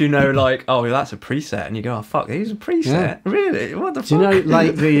 Or if you know, like, oh, that's a preset, and you go, oh, fuck, he's a preset? Yeah. Really? What the fuck? Do you know,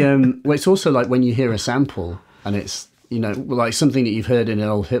 like, well, it's also like when you hear a sample and it's, like something that you've heard in an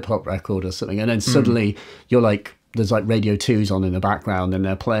old hip-hop record or something, and then suddenly you're like, there's like Radio 2s on in the background and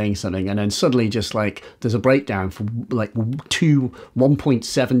they're playing something, and then suddenly just like there's a breakdown for like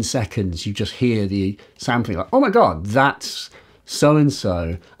 1.7 seconds, you just hear the sampling, like, oh my God, that's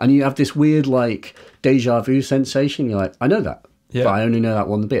so-and-so, and you have this weird like deja vu sensation. You're like, I know that, but I only know that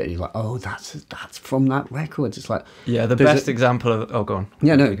one bit. And you're like, oh, that's from that record. It's like, the best example of, oh, go on.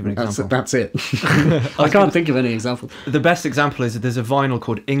 Yeah, no, that's it. I can't think of any example. The best example is that there's a vinyl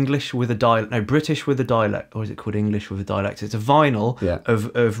called English with a dialect, no, British with a dialect, or is it called English with a dialect? It's a vinyl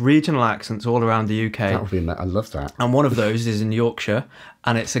of regional accents all around the UK. That would be, I love that. And one of those is in Yorkshire,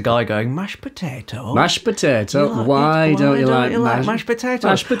 and it's a guy going, mashed potato. Mashed potato. Why don't you like mashed potato?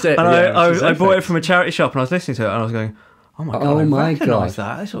 Mashed potato. And I bought it from a charity shop, and I was listening to it, and I was going, oh my god, Oh I my recognise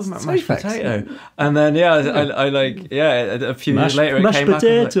God. that. It's sort of It's mashed Aphex. potato. And then I like a few years later it mashed came back. I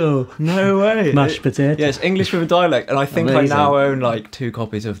was potato. like, no way. Mashed potato. Yeah, it's English with a dialect, and I think Amazing. I now own like 2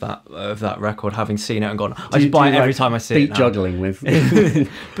 copies of that record, having seen it and gone. I just buy it every time I see it. Beat now. juggling with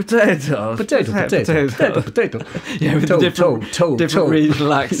Potato. potato. Yeah, with different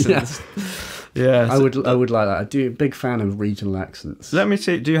regional accents. Yeah, I would like that. I do a big fan of regional accents. Let me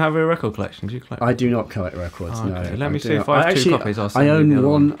see. Do you have a record collection? Do you collect? I do not collect records. Oh, no. okay. Let me do see not. if I have 2 copies. I'll send I you the own other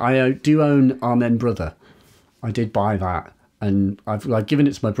one. I do own Amen Brother. I did buy that, and I've given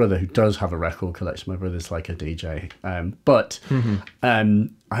it to my brother, who does have a record collection. My brother's like a DJ, I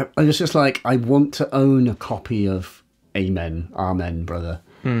was just like, I want to own a copy of Amen Brother.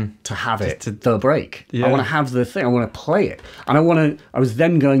 To have it, the break. Yeah. I want to have the thing. I want to play it, and I was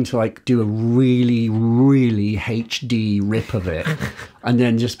then going to like do a really, really HD rip of it, and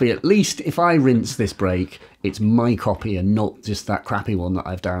then just be, at least if I rinse this break, it's my copy and not just that crappy one that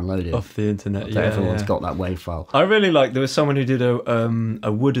I've downloaded off the internet. that everyone's got that WAV file. I really like. There was someone who did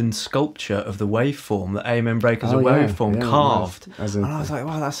a wooden sculpture of the waveform, the Amen break as a waveform carved, and I was like,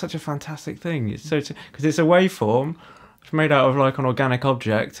 wow, that's such a fantastic thing. It's so because it's a waveform. It's made out of like an organic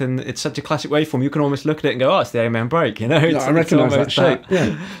object, and it's such a classic waveform. You can almost look at it and go, "Oh, it's the Amen break." You know, I recognise that shape.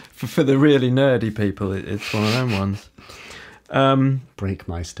 Yeah, for the really nerdy people, it's one of them ones.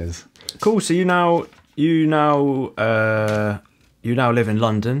 Breakmeisters. Cool. So you now live in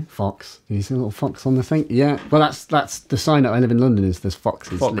London. Fox. You see a little fox on the thing? Yeah. Well, that's the sign that I live in London is there's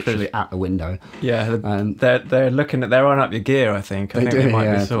foxes literally at the window. Yeah. They're looking at. They're on up your gear. I think. I think they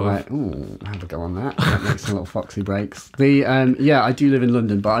might be sort of. Ooh, have a go on that. That makes some little foxy breaks. I do live in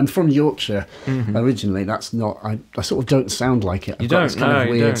London, but I'm from Yorkshire originally. That's not. I sort of don't sound like it. I've got this kind of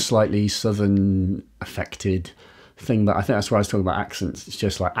weird, slightly southern affected thing, but I think that's why I was talking about accents. It's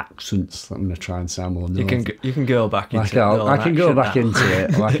just like accents. I'm going to try and sound more north. You can go back into it. I can go back into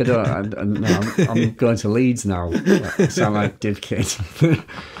it. Like I don't. I'm going to Leeds now. I sound like Div Kid.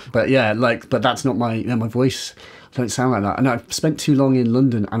 But yeah, but that's not my voice. I don't sound like that. And I've spent too long in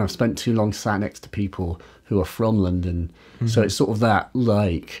London, and I've spent too long sat next to people who are from London. So it's sort of that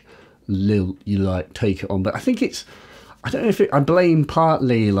like lilt you like take it on. But I think it's. I don't know if I blame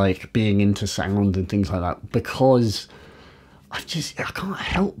partly like being into sound and things like that, because I can't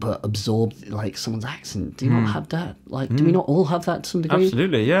help but absorb like someone's accent. Do you not have that? Like, do we not all have that to some degree?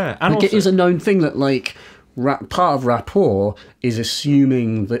 Absolutely, yeah. And like, it is a known thing that like part of rapport is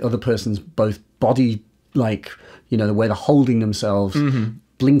assuming the other person's both body, like, you know, the way they're holding themselves,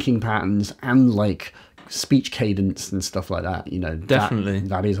 blinking patterns, and like speech cadence and stuff like that, you know. Definitely.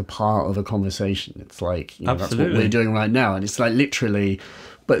 That is a part of a conversation. It's like, you know, that's Absolutely. what we're doing right now, and it's like literally.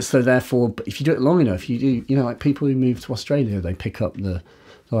 But so therefore, but if you do it long enough, you do, you know, like people who move to Australia, they pick up they're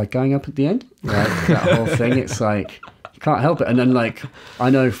like going up at the end, like that whole thing. It's like you can't help it. And then like I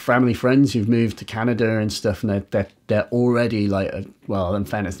know family friends who've moved to Canada and stuff, and they're already like, well, in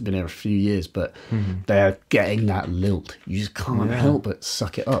fairness, they've been here a few years, but they're getting that lilt. You just can't help but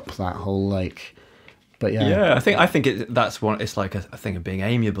suck it up. That whole like. But yeah, I think that's one. It's like a thing of being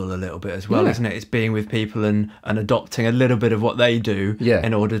amiable a little bit as well, isn't it? It's being with people and adopting a little bit of what they do,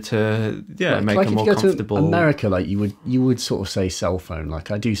 in order to make them more comfortable. To America, like you would sort of say cell phone. Like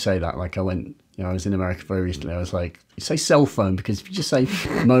I do say that. Like I was in America very recently. I was like, you say cell phone, because if you just say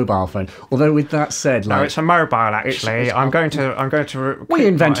mobile phone. Although with that said, like, no, it's a mobile actually. I'm going to. We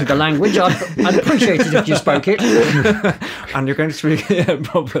invented the language. I'd appreciate it if you spoke it. And you're going to speak it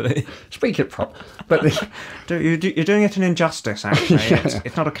properly. Speak it proper. But you're doing it an injustice. Actually,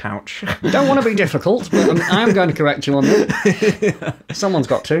 it's not a couch. You don't want to be difficult, but I am going to correct you on that. Someone's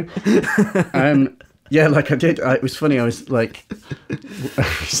got to. Yeah, like I did. It was funny. I was like,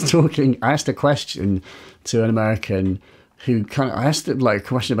 I asked a question to an American who I asked him like a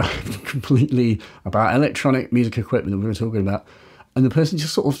question about electronic music equipment that we were talking about, and the person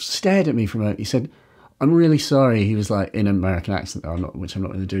just sort of stared at me for a moment. He said, "I'm really sorry." He was like in an American accent, which I'm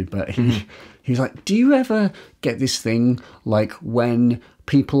not going to do, but he was like, "Do you ever get this thing like when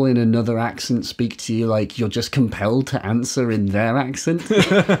people in another accent speak to you, like you're just compelled to answer in their accent?"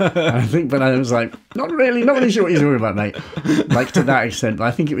 But I was like, not really sure what you're talking about, mate. Like to that extent. But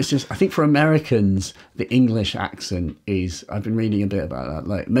I think it was just, I think for Americans, the English accent is, I've been reading a bit about that.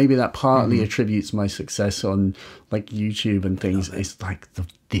 Like maybe that partly attributes my success on like YouTube and things. It's like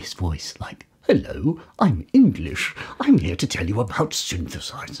this voice, like, "Hello, I'm English. I'm here to tell you about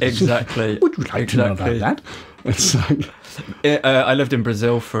synthesizers." Exactly. Would you like to know about that? It's like... I lived in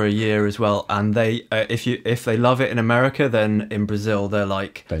Brazil for a year as well, and they if they love it in America, then in Brazil they're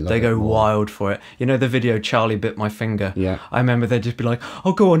like they go wild for it. You know the video "Charlie Bit My Finger"? Yeah. I remember they'd just be like,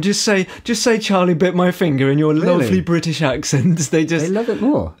 "Oh, go on, just say "Charlie Bit My Finger" in your lovely British accents." They love it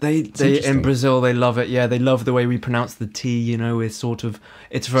more. They in Brazil they love it. Yeah, they love the way we pronounce the T. You know, it's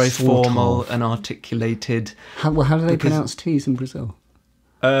very formal and articulated. How do they pronounce T's in Brazil?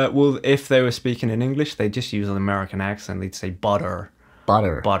 Well, if they were speaking in English, they'd just use an American accent. They'd say butter.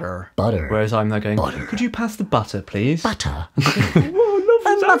 Butter. Whereas I'm there going, butter. Could you pass the butter, please? Butter. Whoa, love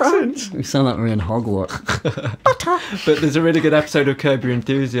his accent. We sound like we're in Hogwarts. Butter. But there's a really good episode of Curb Your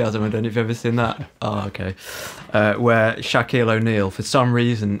Enthusiasm. I don't know if you've ever seen that. Oh, okay. Where Shaquille O'Neal, for some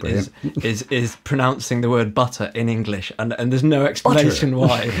reason, is pronouncing the word butter in English, and there's no explanation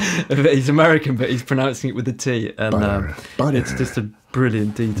why. He's American, but he's pronouncing it with a T, and butter. It's just a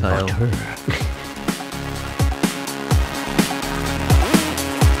brilliant detail.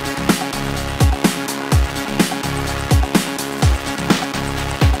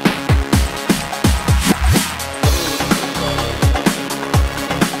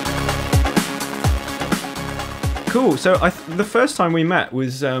 Cool. So the first time we met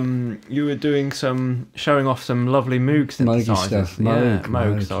was you were doing showing off some lovely Moog synthesizers. Stuff.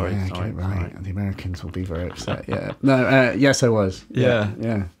 Moog. Sorry. Right. The Americans will be very upset. Yeah. No. Yes, I was.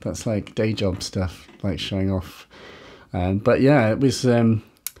 Yeah. That's like day job stuff, like showing off. But yeah, it was. We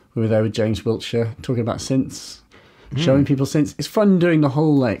were there with James Wiltshire talking about synths, showing people synths. It's fun doing the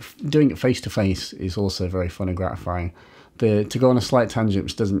whole doing it face to face is also very fun and gratifying. To go on a slight tangent,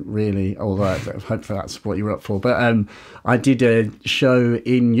 which doesn't really, although hopefully that's what you're up for, but I did a show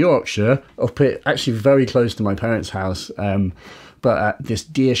in Yorkshire, actually very close to my parents' house, but at this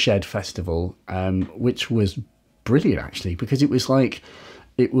Deer Shed Festival, which was brilliant actually, because it was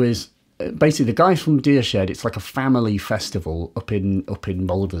basically the guys from Deer Shed. It's like a family festival up in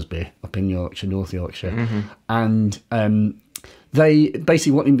Baldersby, up in Yorkshire, North Yorkshire, and they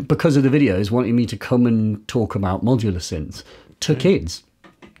basically because of the videos, wanted me to come and talk about modular synths to kids.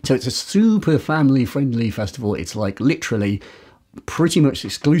 So it's a super family-friendly festival. It's like literally pretty much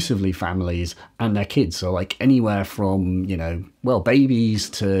exclusively families and their kids. So like anywhere from, babies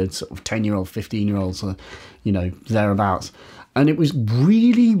to sort of 10-year-old, 15-year-olds, thereabouts. And it was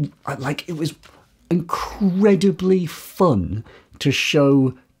really, it was incredibly fun to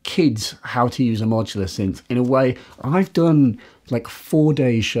show kids how to use a modular synth in a way. I've done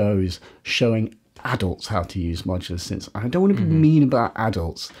 4-day shows showing adults how to use modular synths. I don't want to be mean about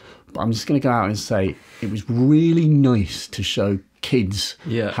adults, but I'm just going to go out and say it was really nice to show kids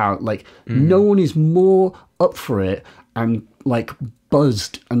how no one is more up for it and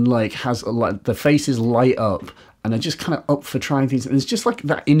buzzed and has the faces light up and they're just kind of up for trying things, and it's just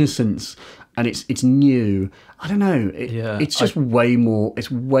that innocence. And it's new. I don't know. It's just way more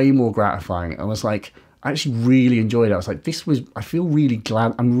gratifying. I was I actually really enjoyed it. I was I feel really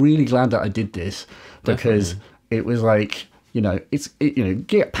glad. I'm really glad that I did this because it was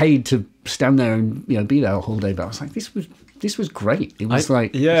get paid to stand there and be there a whole day. But I was this was great. It was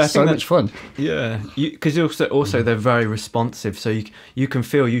so much fun. Yeah, because also they're very responsive, so you can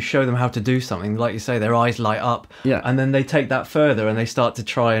feel, you show them how to do something, like you say, their eyes light up, and then they take that further and they start to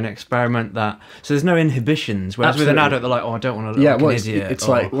try and experiment that. So there's no inhibitions. Whereas with an adult, they're like, oh, I don't want to look like an idiot. It's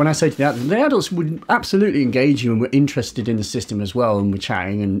like when I say to the adults would absolutely engage you and were interested in the system as well, and were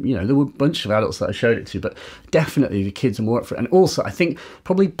chatting, and there were a bunch of adults that I showed it to, but definitely the kids are more up for it. And also, I think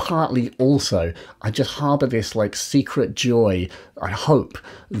probably partly also, I just harbour this secret joy. I hope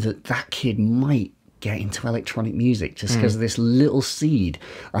that kid might get into electronic music just because of this little seed.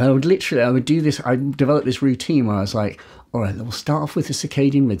 And I would do this. I developed this routine where I was like, all right, we'll start off with the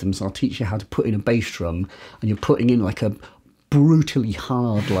circadian rhythms. I'll teach you how to put in a bass drum, and you're putting in a brutally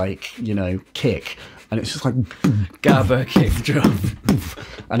hard kick, and it's just Gabba kick drum,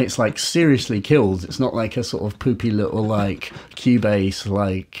 and it's seriously kills. It's not a sort of poopy little Cubase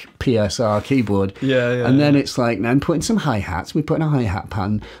PSR keyboard. And then it's then put in some hi-hats. We put in a hi-hat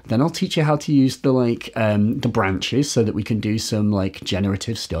pattern. Then I'll teach you how to use the branches so that we can do some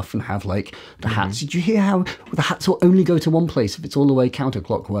generative stuff and have the hats. Did you hear how the hats will only go to one place if it's all the way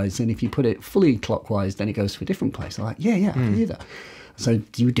counterclockwise, and if you put it fully clockwise, then it goes to a different place? I'm I can do that. So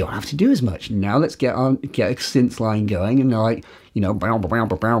you don't have to do as much. Now let's get a synth line going, and they're brow, brow,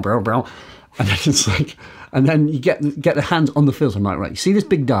 brow, brow, brow. And then it's and then you get the hands on the filter. I'm right, you see this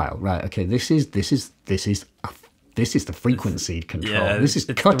big dial, right? Okay, this is the frequency control. Yeah, this is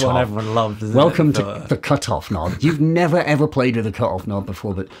cut off. Everyone loves. Welcome to the cut-off knob. You've never ever played with a cut-off knob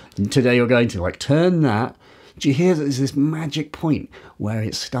before, but today you're going to turn that do you hear that there's this magic point where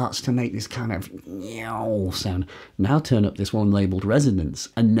it starts to make this kind of sound? Now turn up this one labeled resonance,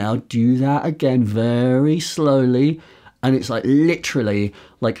 and now do that again very slowly. And it's like literally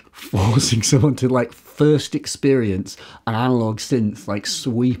like forcing someone to like first experience an analog synth, like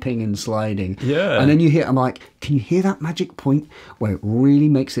sweeping and sliding. Yeah. And then you hear, I'm like, can you hear that magic point where it really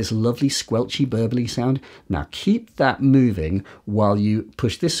makes this lovely squelchy, burbly sound? Now keep that moving while you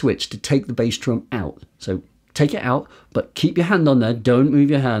push this switch to take the bass drum out. So take it out, but keep your hand on there. Don't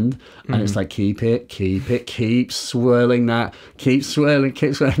move your hand. And it's like, keep swirling that. Keep swirling.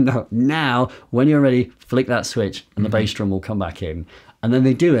 Now, when you're ready, flick that switch and the bass drum will come back in. And then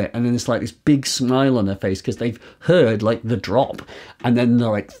they do it, and then it's like this big smile on their face because they've heard like the drop, and then they're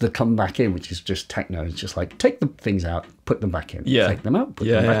like the come back in, which is just techno. It's just like take the things out, put them back in. Yeah. Take them out, put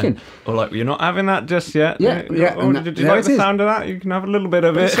them back in. Or like, you're not having that just yet. Yeah. Or did you like the sound of that? You can have a little bit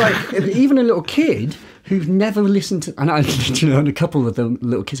of it. It's like even a little kid who've never listened to, and and a couple of the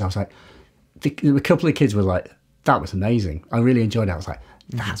little kids, I was like, a couple of kids were like, that was amazing. I really enjoyed it. I was like,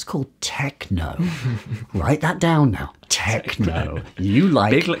 that's called techno. Write that down now. Techno. You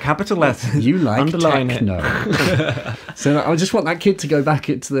like big capital letters. You like underline techno. So I just want that kid to go back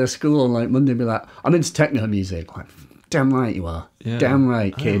into their school on like Monday and be like, I'm into techno music. Like, damn right you are. Yeah. Damn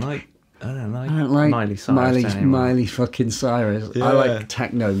right, kid. I don't like Miley Cyrus. Miley fucking Cyrus. Yeah. I like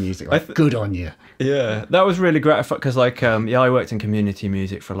techno music. Like, good on you. Yeah, that was really gratifying because, like, I worked in community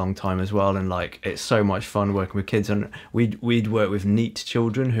music for a long time as well, and like, it's so much fun working with kids. And we'd work with NEET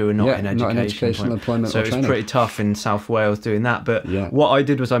children who are not in education, employment, so it was pretty tough in South Wales doing that. But what I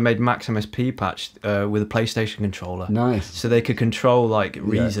did was I made Max MSP patch with a PlayStation controller. Nice. So they could control like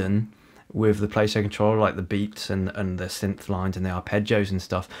Reason. With the PlayStation controller, like the beats and the synth lines and the arpeggios and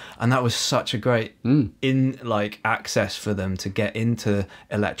stuff, and that was such a great access for them to get into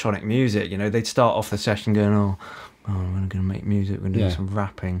electronic music. You know, they'd start off the session going, "Oh, we're going to make music, we're going to do some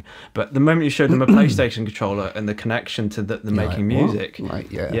rapping," but the moment you showed them a PlayStation controller and the connection to the making music,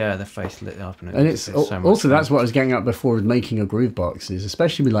 their face lit up, and it's so much also fun. That's what I was getting at before with making a groove box, is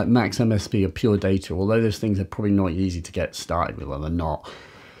especially with like Max MSP or Pure Data. Although those things are probably not easy to get started with, or they're not.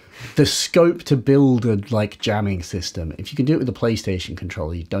 The scope to build a like jamming system, if you can do it with a PlayStation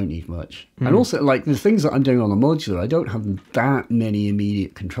controller, you don't need much. And also, like the things that I'm doing on the Modular, I don't have that many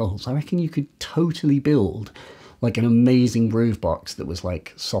immediate controls. I reckon you could totally build like an amazing groove box that was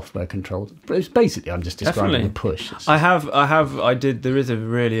like software controlled. But it's basically, I'm just describing the push. There is a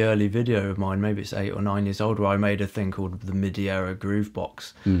really early video of mine, maybe it's 8 or 9 years old, where I made a thing called the midierror groove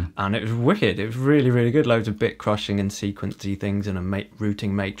box, and it was wicked. It was really, really good. Loads of bit crushing and sequencey things and a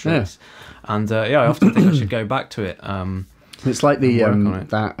routing matrix. And I often think I should go back to it. It's like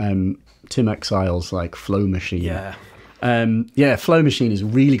the Tim Exile's like Flow Machine. Flow Machine is a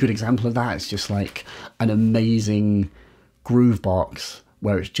really good example of that. It's just like an amazing groove box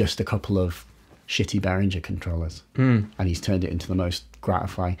where it's just a couple of shitty Behringer controllers, and he's turned it into the most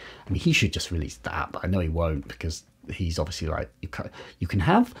gratifying. I mean, he should just release that, but I know he won't, because he's obviously like, you can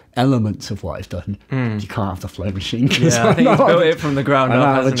have elements of what I've done, but you can't have the Flow Machine. I think he's built it from the ground up.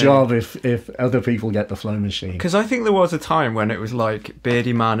 I have a job if other people get the Flow Machine. Because I think there was a time when it was like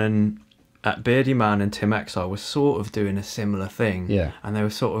Beardy Man and Tim Exile were sort of doing a similar thing. Yeah. And they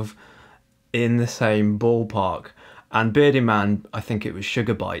were sort of in the same ballpark. And Beardy Man, I think it was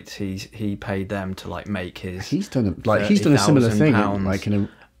Sugar Bites. He paid them to like make his. He's done a similar thing, like in a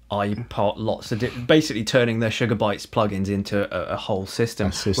iPod, basically turning their Sugar Bites plugins into a whole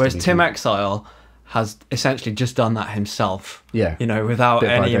system. Whereas Tim Exile has essentially just done that himself. Yeah. You know, without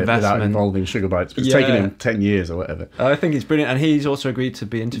any investment. Without involving Sugar Bites. It's taken him 10 years or whatever. I think he's brilliant. And he's also agreed to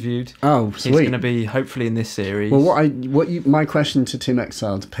be interviewed. Oh, sweet. He's going to be, hopefully, in this series. Well, my question to Tim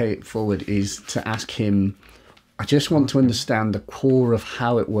Exile, to pay it forward, is to ask him, I just want to understand the core of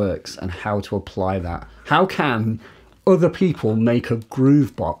how it works and how to apply that. How can other people make a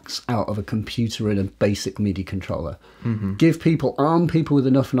groove box out of a computer and a basic MIDI controller? Arm people with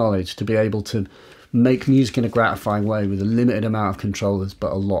enough knowledge to be able to make music in a gratifying way with a limited amount of controllers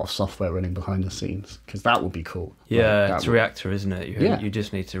but a lot of software running behind the scenes, because that would be cool. It's Reactor, isn't it? You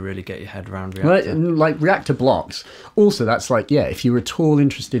just need to really get your head around Reactor. Like Reactor blocks. Also, that's like, if you're at all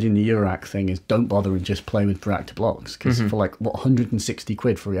interested in the Eurorack thing, is don't bother and just play with Reactor blocks, because for like 160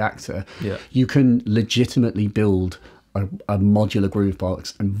 quid for Reactor, you can legitimately build a modular groove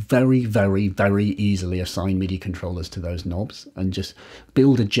box and very, very, very easily assign MIDI controllers to those knobs and just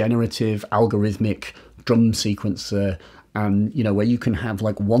build a generative algorithmic drum sequencer and you know, where you can have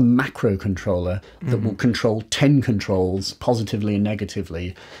like one macro controller that will control 10 controls positively and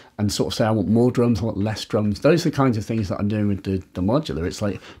negatively, and sort of say I want more drums, I want less drums. Those are the kinds of things that I'm doing with the modular. It's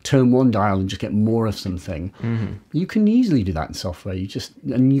like turn one dial and just get more of something. You can easily do that in software. You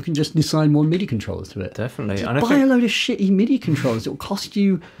can just assign one MIDI controller to it. Definitely. Just buy a load of shitty MIDI controllers. It will cost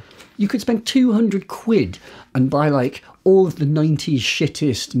you. You could spend 200 quid and buy like all of the 90s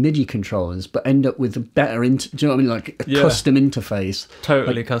shittest MIDI controllers, but end up with a better, do you know what I mean? Like a custom interface.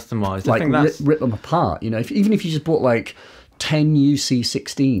 Totally like, customized. Like I think that's... rip them apart. You know, even if you just bought like 10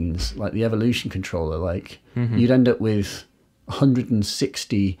 UC16s, like the Evolution controller, like you'd end up with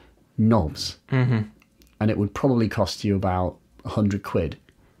 160 knobs, and it would probably cost you about 100 quid.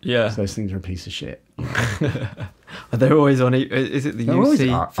 Yeah. So those things are a piece of shit. They're always on. Is it the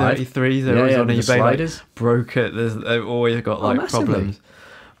UC33s? They're always on eBay. Like, broke it. They've always got like problems.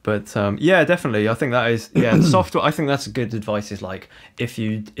 But yeah, definitely. I think that is software. I think that's good advice. Is like if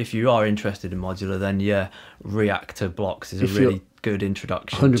you are interested in modular, then yeah, reactor blocks is a really good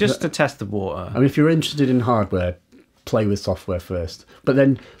introduction 100%. Just to test the water. I mean, if you're interested in hardware, play with software first. But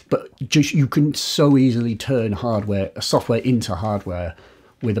just you can so easily turn software into hardware.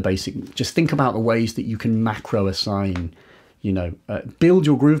 With a basic, just think about the ways that you can macro assign, you know, build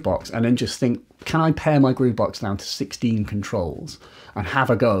your groove box and then just think, can I pare my groove box down to 16 controls and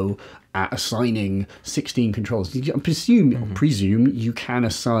have a go at assigning 16 controls? I presume you can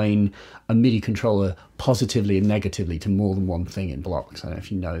assign a MIDI controller positively and negatively to more than one thing in blocks. I don't know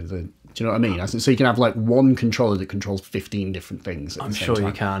if you know do you know what I mean? So you can have like one controller that controls 15 different things. I'm sure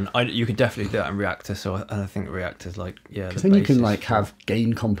you can. You can definitely do that in Reactor. So I think Reactor's like, yeah. Because then you can like have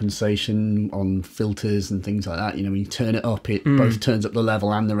gain compensation on filters and things like that. You know, when you turn it up, it both turns up the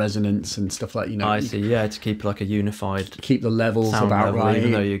level and the resonance and stuff like, you know. I see. Yeah, to keep like a unified. Keep the levels sound about level, right,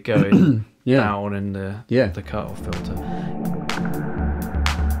 even though you're going down in the cutoff filter.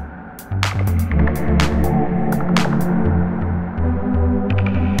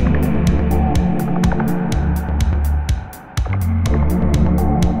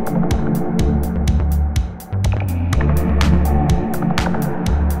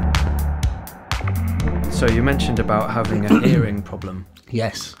 So you mentioned about having a hearing problem.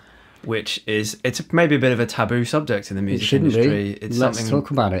 Yes. Which it's maybe a bit of a taboo subject in the music industry. It's Let's talk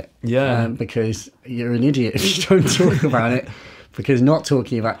about it. Yeah. Because you're an idiot if you don't talk about it. Because not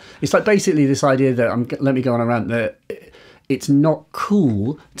talking about it's like basically this idea that let me go on a rant that it's not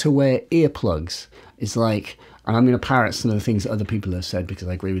cool to wear earplugs. It's like, and I'm going to parrot some of the things that other people have said because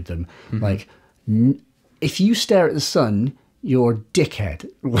I agree with them. Like, if you stare at the sun, you're a dickhead.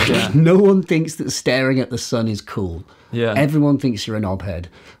 No one thinks that staring at the sun is cool. Yeah. Everyone thinks you're a knobhead.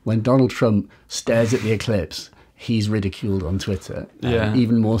 When Donald Trump stares at the eclipse, he's ridiculed on Twitter.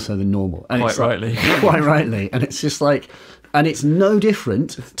 Even more so than normal. And quite rightly. Quite rightly. And it's just like, and it's no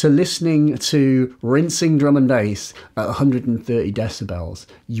different to listening to rinsing drum and bass at 130 decibels.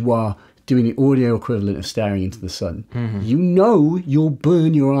 You are doing the audio equivalent of staring into the sun. You know you'll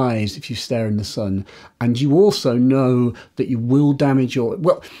burn your eyes if you stare in the sun, and you also know that you will damage your...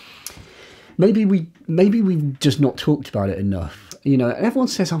 Well, maybe we've just not talked about it enough. You know, and everyone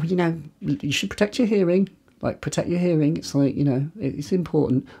says, oh, you know, you should protect your hearing. Like, protect your hearing. It's like, you know, it's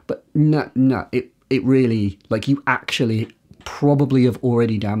important. But no, it really, like, you actually probably have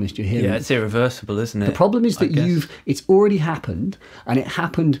already damaged your hearing. Yeah, it's irreversible, isn't it? The problem is that it's already happened, and it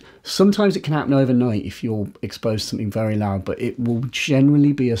happened, sometimes it can happen overnight if you're exposed to something very loud, but it will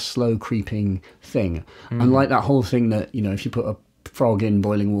generally be a slow creeping thing. And like that whole thing that, you know, if you put a frog in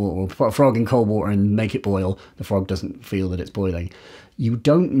boiling water or put a frog in cold water and make it boil, the frog doesn't feel that it's boiling. You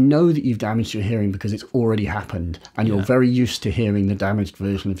don't know that you've damaged your hearing because it's already happened, and you're very used to hearing the damaged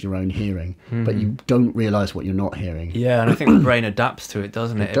version of your own hearing, but you don't realise what you're not hearing. Yeah, and I think the brain adapts to it,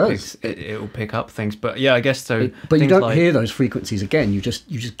 doesn't it? It does. It will pick up things, but yeah, I guess so. But you don't hear those frequencies again. You just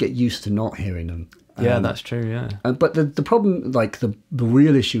get used to not hearing them. Yeah, that's true. Yeah. But the problem, like the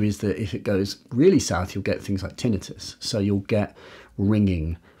real issue, is that if it goes really south, you'll get things like tinnitus. So you'll get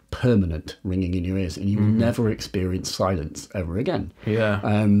ringing. Permanent ringing in your ears, and you will never experience silence ever again. Yeah.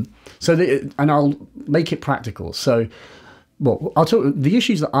 And I'll make it practical. So, well, I'll talk. The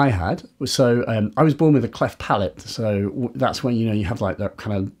issues that I had was I was born with a cleft palate. So that's when, you know, you have like that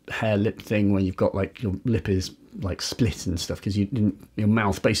kind of hair lip thing where you've got like your lip is like split and stuff because your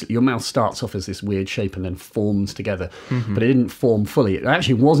mouth starts off as this weird shape and then forms together, but it didn't form fully. It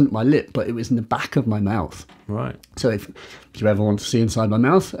actually wasn't my lip, but it was in the back of my mouth. Right. So if you ever want to see inside my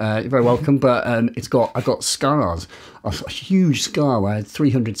mouth, you're very welcome. But I've got scars, a huge scar where I had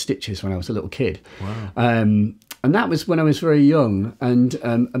 300 stitches when I was a little kid. Wow. And that was when I was very young, and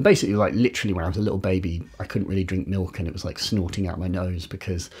basically, like, literally when I was a little baby, I couldn't really drink milk, and it was like snorting out my nose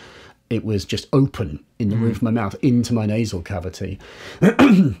because it was just open in the roof of my mouth into my nasal cavity.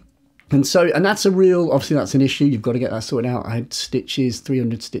 And that's a real, obviously that's an issue. You've got to get that sorted out. I had stitches,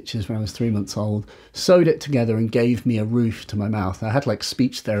 300 stitches when I was 3 months old, sewed it together and gave me a roof to my mouth. I had like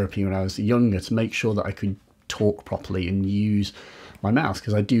speech therapy when I was younger to make sure that I could talk properly and use my mouth,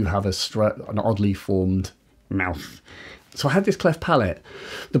 because I do have an oddly formed mouth. So I had this cleft palate.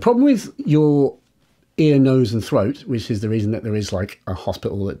 The problem with your ear, nose and throat, which is the reason that there is like a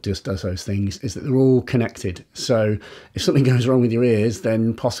hospital that just does those things, is that they're all connected. So if something goes wrong with your ears,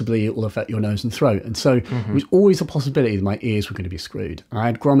 then possibly it will affect your nose and throat. And so it was always a possibility that my ears were going to be screwed. I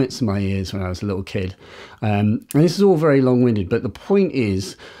had grommets in my ears when I was a little kid. And this is all very long-winded, but the point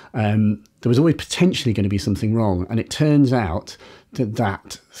is there was always potentially going to be something wrong. And it turns out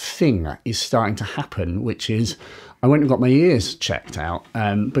that thing is starting to happen, which is I went and got my ears checked out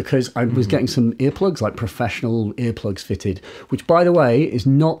because I was getting some earplugs, like professional earplugs fitted, which, by the way, is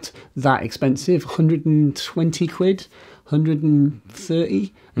not that expensive, 120 quid,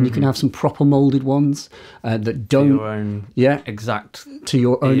 130, and you can have some proper moulded ones that don't... To your own exact... To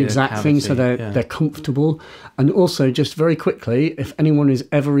your own exact cavity, thing, so they're comfortable. And also, just very quickly, if anyone is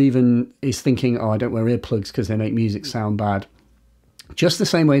thinking, oh, I don't wear earplugs because they make music sound bad, just the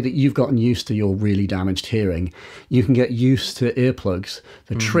same way that you've gotten used to your really damaged hearing, you can get used to earplugs.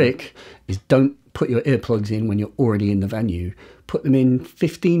 The trick is don't put your earplugs in when you're already in the venue. Put them in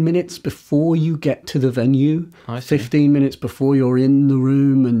 15 minutes before you get to the venue, 15 minutes before you're in the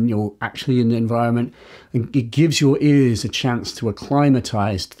room and you're actually in the environment. And it gives your ears a chance to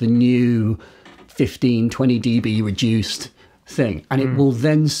acclimatise to the new 15, 20 dB reduced thing. And it will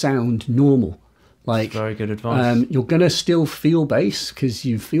then sound normal. Like, very good advice. You're going to still feel bass because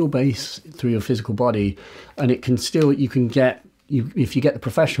you feel bass through your physical body, and it can still, if you get the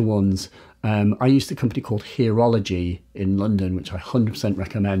professional ones. I used a company called Hearology in London, which I 100%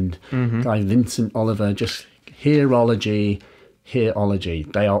 recommend. Guy Vincent Oliver, just Hearology.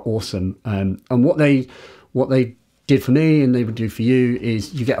 They are awesome. And what they did for me and they would do for you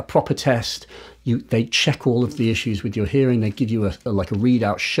is you get a proper test. They check all of the issues with your hearing. They give you a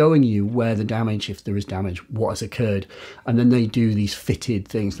readout showing you where the damage, if there is damage, what has occurred. And then they do these fitted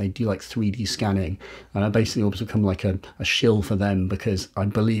things. They do like 3D scanning. And I basically almost become like a shill for them because I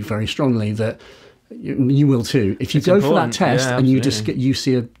believe very strongly that you will too. If you go for that test and you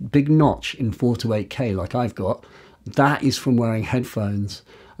see a big notch in 4 to 8K like I've got, that is from wearing headphones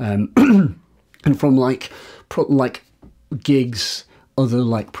and from like gigs, other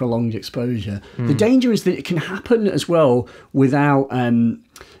like prolonged exposure. The danger is that it can happen as well without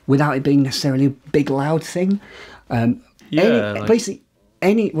it being necessarily a big loud thing. Here's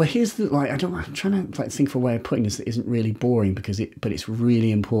the I'm trying to think of a way of putting this that isn't really boring but it's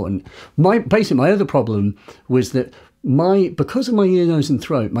really important. My other problem was that because of my ear, nose and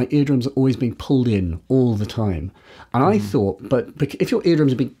throat, my eardrums are always being pulled in all the time. And I thought, but if your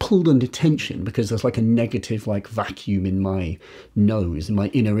eardrums are being pulled under tension because there's like a negative like vacuum in my nose, in my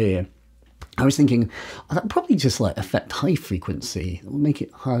inner ear, I was thinking, oh, that would probably just like affect high frequency. It will make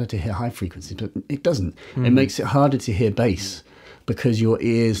it harder to hear high frequency, but it doesn't. It makes it harder to hear bass because your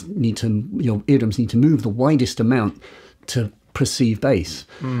eardrums need to move the widest amount to perceive bass.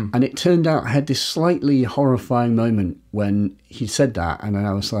 And it turned out I had this slightly horrifying moment when he said that, and then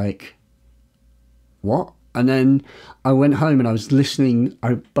I was like, what? And then I went home and I was listening.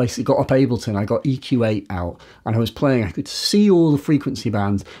 I basically got up Ableton, I got EQ8 out, and I was playing. I could see all the frequency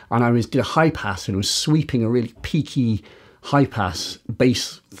bands, and I did a high pass and was sweeping a really peaky high pass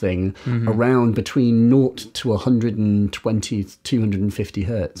bass thing around between 0 to 120 to 250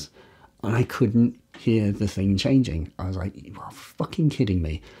 hertz, and I couldn't hear the thing changing. I was like, you are fucking kidding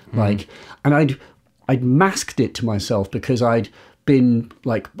me. Like, and I'd masked it to myself because I'd been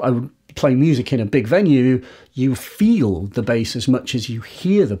like, I would play music in a big venue, you feel the bass as much as you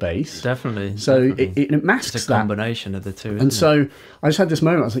hear the bass. Definitely. So it masks that. It's a combination of the two. And so I just had this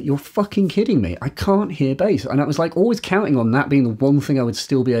moment, I was like, you're fucking kidding me. I can't hear bass. And I was like always counting on that being the one thing I would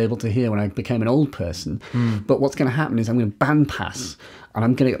still be able to hear when I became an old person. But what's going to happen is I'm going to bandpass. And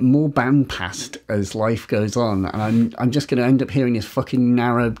I'm going to get more bandpassed as life goes on. And I'm just going to end up hearing this fucking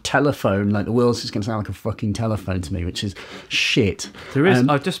narrow telephone. Like the world's just going to sound like a fucking telephone to me, which is shit. There is.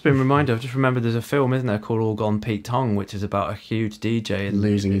 I've just remembered there's a film, isn't there, called All Gone Pete Tong, which is about a huge DJ in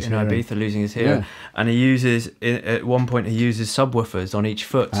Ibiza losing his hearing. Yeah. And at one point he uses subwoofers on each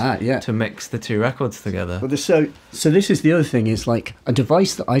foot to mix the two records together. Well, so this is the other thing, is like a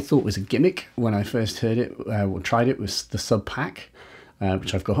device that I thought was a gimmick when I first heard it, or tried it, was the Sub Pack.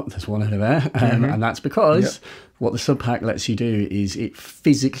 which I've got. There's one over there. And that's because what the sub pack lets you do is it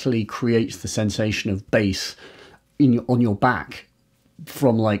physically creates the sensation of bass on your back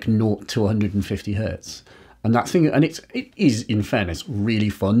from like 0 to 150 hertz. And that thing, and it is, in fairness, really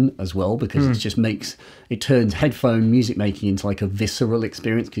fun as well, because it turns headphone music making into like a visceral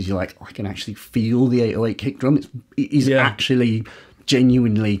experience, because you're like, I can actually feel the 808 kick drum. It is actually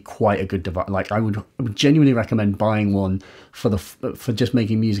genuinely quite a good device. Like I would genuinely recommend buying one for just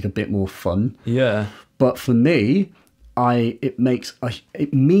making music a bit more fun. Yeah. But for me, it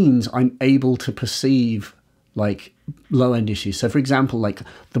means I'm able to perceive like low end issues. So for example, like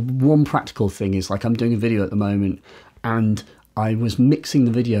the one practical thing is like I'm doing a video at the moment and I was mixing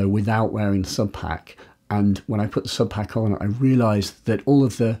the video without wearing the sub pack, and when I put the sub pack on, I realized that all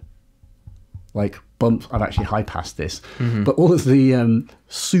of the like bumps, I've actually high passed this, but all of the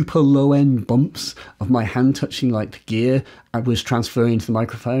super low end bumps of my hand touching like the gear, I was transferring to the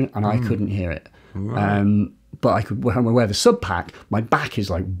microphone and I couldn't hear it. Right. But I could, when I wear the sub pack, my back is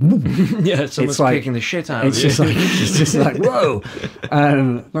like, yeah, someone's like, kicking the shit out of you. It's just like, whoa.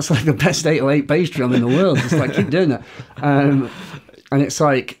 That's like the best 808 bass drum in the world. It's like, keep doing that. And it's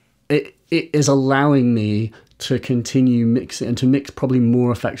like, it is allowing me to continue mixing and to mix probably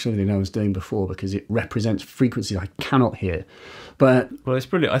more effectively than I was doing before, because it represents frequencies I cannot hear. But well, it's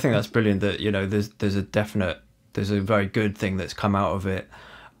brilliant. I think that's brilliant that, you know, there's a very good thing that's come out of it.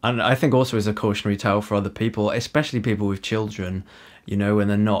 And I think also as a cautionary tale for other people, especially people with children, you know, when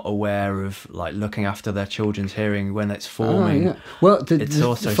they're not aware of like looking after their children's hearing when it's forming. Oh, yeah. Well,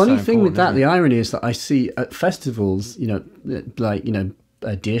 the funny thing with that, the irony is that I see at festivals, you know, like, you know,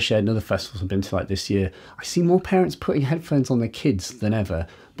 Deershed and other festivals I've been to like this year, I see more parents putting headphones on their kids than ever,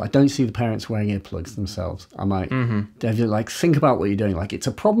 but I don't see the parents wearing earplugs themselves. I'm like, like, think about what you're doing. Like, it's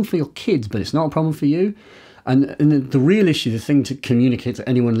a problem for your kids, but it's not a problem for you. And the real issue, the thing to communicate to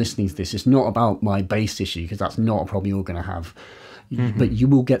anyone listening to this, is not about my bass issue, because that's not a problem you're going to have. But you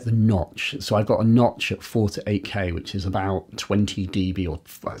will get the notch. So I've got a notch at 4 to 8K, which is about 20 dB, or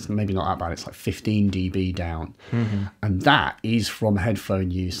maybe not that bad. It's like 15 dB down. And that is from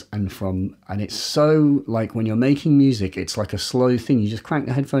headphone use and it's so like when you're making music, it's like a slow thing. You just crank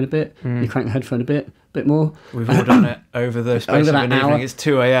the headphone a bit, you crank the headphone a bit more. We've all done it over the space of an evening. It's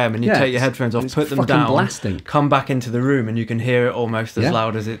 2 a.m. and you take your headphones off, put them down, blasting. Come back into the room, and you can hear it almost as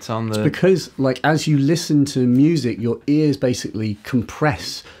loud as it's on the... It's because, like, as you listen to music, your ears basically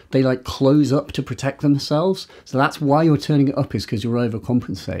compress. They, like, close up to protect themselves. So that's why you're turning it up, is because you're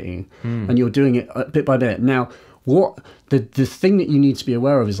overcompensating. And you're doing it bit by bit. Now, what the thing that you need to be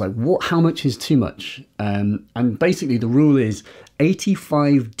aware of is, like, how much is too much? And basically the rule is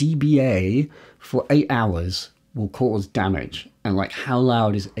 85 dBA for 8 hours will cause damage. And like, how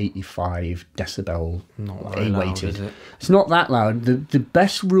loud is 85 decibel A-weighted? It's not that loud. The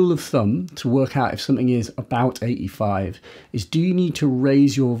best rule of thumb to work out if something is about 85 is, do you need to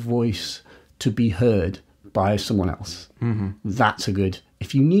raise your voice to be heard by someone else? That's a good...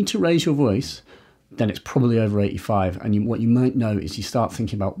 If you need to raise your voice, then it's probably over 85. And what you might know is you start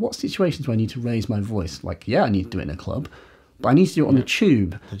thinking about, what situations do I need to raise my voice? Like, yeah, I need to do it in a club, but I need to do it on the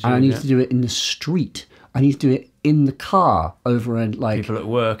tube, and I need to do it in the street. I need to do it in the car over and like people at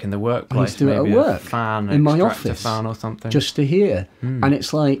work, in the workplace. I need to do it at work, in my office, fan or something, just to hear. And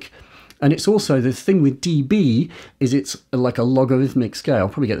it's like, and it's also the thing with dB is it's like a logarithmic scale. I'll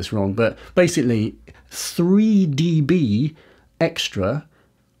probably get this wrong, but basically 3 dB extra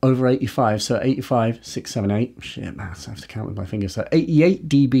over 85. So 85, 6, 7, 8. Shit, maths. I have to count with my fingers. So 88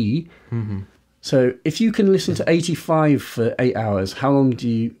 dB. So if you can listen to 85 for 8 hours, how long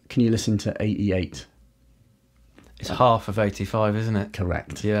can you listen to 88? It's half of 85, isn't it?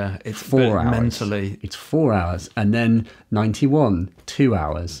 Correct. Yeah, it's 4 hours. Mentally. It's 4 hours, and then 91, 2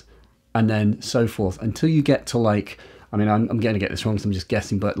 hours, and then so forth, until you get to like, I mean, I'm going to get this wrong because I'm just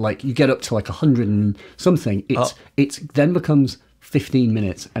guessing, but like you get up to like 100 and something. It's then becomes 15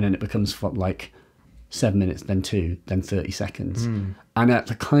 minutes, and then it becomes like 7 minutes, then 2, then 30 seconds. And at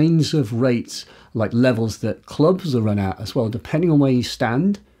the kinds of rates, like levels that clubs are run at as well, depending on where you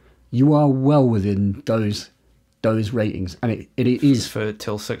stand, you are well within those ratings. And it is for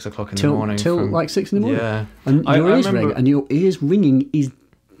till 6 o'clock in the morning. Till like 6 in the morning. Yeah. And your ears ring, and your ears ringing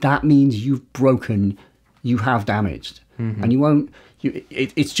that means you've broken, you have damaged. And you won't...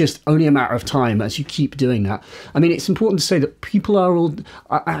 it's just only a matter of time as you keep doing that. I mean, it's important to say that people are all...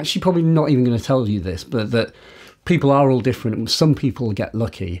 I'm actually probably not even going to tell you this, but that people are all different. Some people get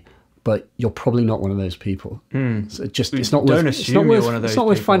lucky, but you're probably not one of those people. So it's not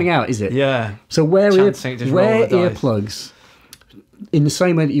worth finding out, is it? Yeah. So wear earplugs in the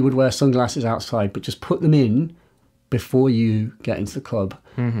same way that you would wear sunglasses outside, but just put them in before you get into the club,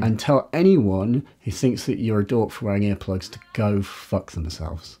 and tell anyone who thinks that you're a dork for wearing earplugs to go fuck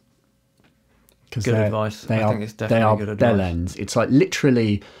themselves. Good advice. I think it's they definitely are good advice. bellends. It's like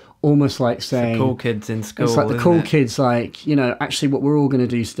literally almost like saying... the cool kids in school, it's like the cool kids, like, you know, actually what we're all going to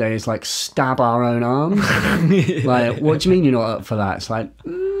do today is like stab our own arms. Like, what do you mean you're not up for that? It's like,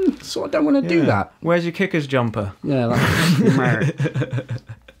 so I don't want to do that. Where's your kicker's jumper? Yeah, like...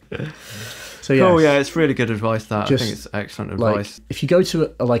 So yeah, cool, yeah, it's really good advice, that. I think it's excellent advice. Like, if you go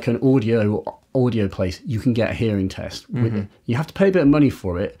to like an audio place, you can get a hearing test. You have to pay a bit of money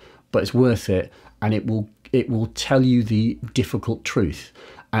for it, but it's worth it, and it will tell you the difficult truth.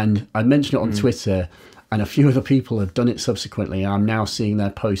 And I mentioned it on Twitter, and a few other people have done it subsequently, and I'm now seeing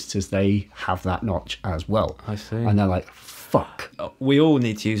their posts as they have that notch as well. I see. And they're like, fuck. We all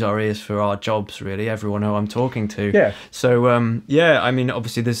need to use our ears for our jobs, really, everyone who I'm talking to. Yeah. So, yeah, I mean,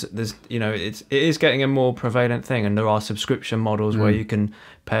 obviously there's you know, it is getting a more prevalent thing, and there are subscription models where you can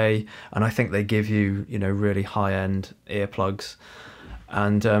pay, and I think they give you, you know, really high-end earplugs.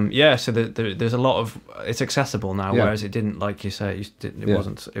 And yeah, so there's a lot of, it's accessible now, whereas it didn't, like you say, it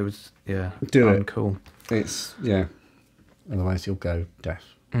wasn't. It was uncool. It's otherwise you'll go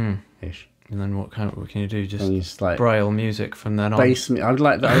deaf-ish. And then what can you do? Just like braille music from then on. Bass. I'd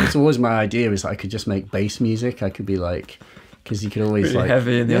like that. It's always my idea is I could just make bass music. I could be like, because you could always really like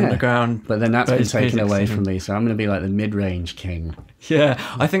heavy in the underground. But then that's been taken away from me, so I'm going to be like the mid-range king. Yeah,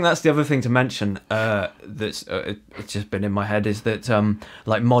 I think that's the other thing to mention. That's it's just been in my head is that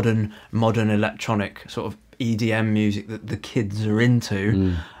like modern electronic sort of EDM music that the kids are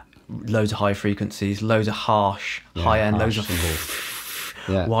into, loads of high frequencies, loads of harsh, high end, loads of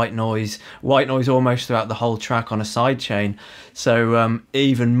white noise almost throughout the whole track on a side chain. So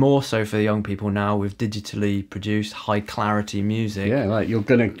even more so for the young people now with digitally produced high clarity music. Yeah, like you're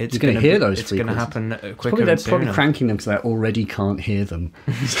gonna hear those. It's going to happen quicker. They're probably cranking them because they already can't hear them.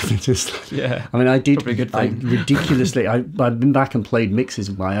 So they're just I mean, I've been back and played mixes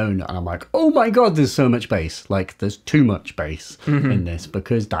of my own, and I'm like, oh my god, there's so much bass. Like there's too much bass in this,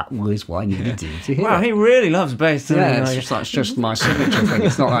 because that was what I needed to do to hear. Wow, he really loves bass. Yeah, it's just my signature thing.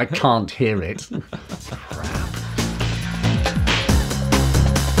 It's not like I can't hear it.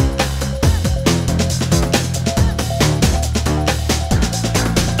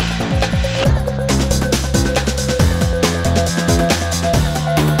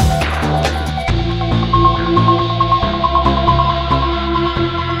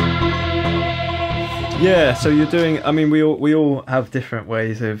 Yeah, so you're doing, I mean, we all have different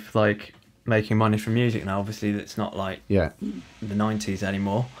ways of like making money from music now. Obviously it's not like the 90s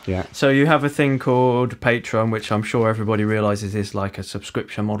anymore. Yeah. So you have a thing called Patreon, which I'm sure everybody realizes is like a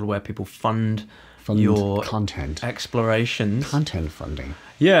subscription model where people fund your content explorations. Content funding.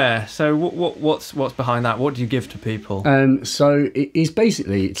 Yeah. So what's behind that? What do you give to people? So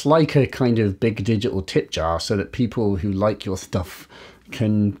it's like a kind of big digital tip jar, so that people who like your stuff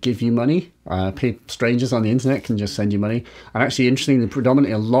can give you money. Strangers on the internet can just send you money. And actually, interestingly,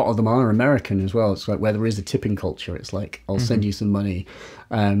 predominantly a lot of them are American as well. It's like where there is a tipping culture, it's like, I'll send you some money.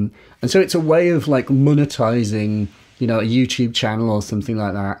 And so it's a way of like monetizing, you know, a YouTube channel or something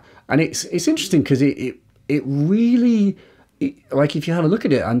like that. And it's interesting because it really, like if you have a look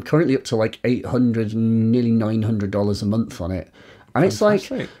at it, I'm currently up to like $800, nearly $900 a month on it. And Fantastic.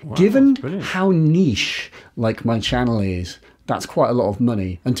 It's like, wow, given how niche like my channel is, that's quite a lot of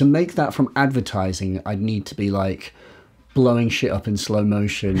money. And to make that from advertising, I'd need to be like blowing shit up in slow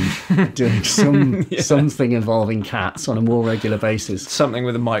motion, doing something involving cats on a more regular basis. Something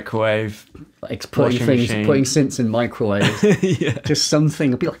with a microwave. Like putting synths in microwaves. Just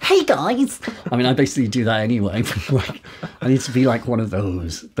something. I'd be like, hey guys. I mean, I basically do that anyway. Like, I need to be like one of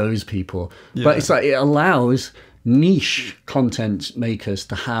those people. Yeah. But it's like, it allows niche content makers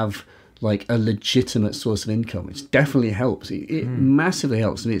to have like a legitimate source of income, which definitely helps. It massively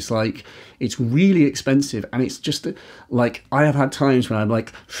helps. And it's like, it's really expensive. And it's just like, I have had times when I'm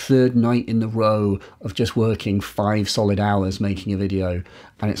like third night in the row of just working 5 solid hours making a video.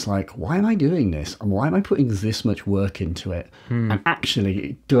 And it's like, why am I doing this? And why am I putting this much work into it? And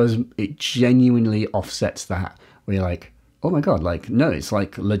actually it genuinely offsets that, where you're like, oh my God, like, no, it's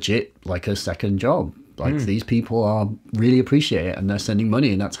like legit, like a second job. Like these people are really appreciate it, and they're sending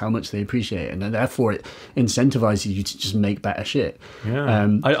money, and that's how much they appreciate it, and then therefore it incentivizes you to just make better shit.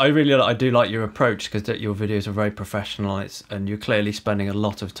 Yeah, I do like your approach, because your videos are very professional, and you're clearly spending a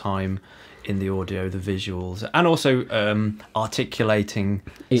lot of time in the audio, the visuals, and also articulating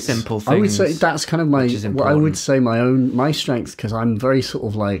simple things. I would say that's kind of my strength, because I'm very sort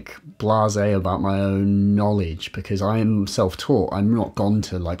of like blasé about my own knowledge, because I am self-taught. I'm not gone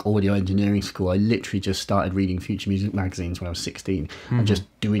to like audio engineering school. I literally just started reading Future Music magazines when I was 16 and just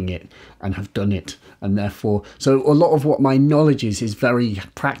doing it and have done it. And therefore, so a lot of what my knowledge is very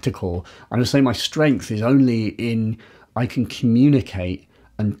practical. I would say my strength is only in I can communicate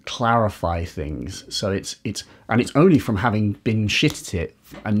and clarify things. So it's only from having been shit at it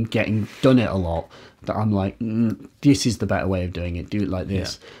and done it a lot that I'm like, this is the better way of doing it. Do it like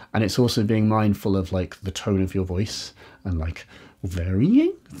this. And it's also being mindful of like the tone of your voice and like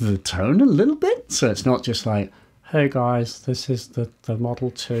varying the tone a little bit. So it's not just like, hey guys, this is the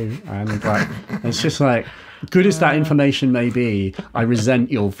Model 2, and like it's just like, good as that information may be, I resent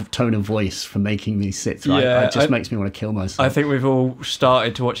your tone of voice for making me sit. Right? Yeah, it just makes me want to kill myself. I think we've all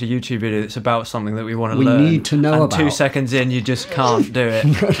started to watch a YouTube video that's about something that we want to learn. We need to know about. 2 seconds in, you just can't do it.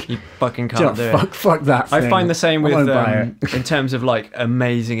 You fucking can't do it. Fuck that thing. I find the same with in terms of like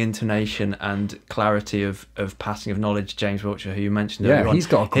amazing intonation and clarity of passing of knowledge. James Wiltshire, who you mentioned earlier on, he's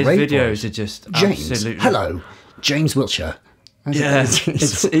got a great his videos voice. Are just James, absolutely. Hello, James Wiltshire.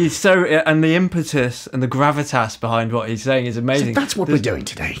 He's so, and the impetus and the gravitas behind what he's saying is amazing. So that's what we're doing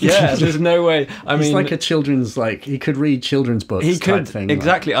today. Yeah, there's no way. He's like a children's, like he could read children's books. He could, type thing,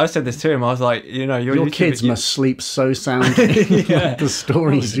 exactly. Like. I said this to him. I was like, you know, your kids must sleep so soundly. Like the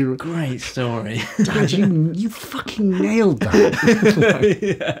stories. That was a great story. Dad, you fucking nailed that.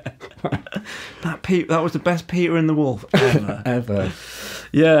 That was the best Peter and the Wolf ever. Ever.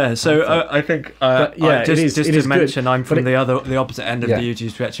 Yeah, so I think just to mention, good. I'm from the opposite end of the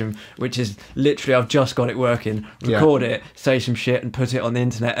YouTube spectrum, which is literally I've just got it working, record it, say some shit, and put it on the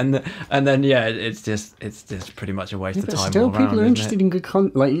internet, and then it's just pretty much a waste of time. Still, people are interested in good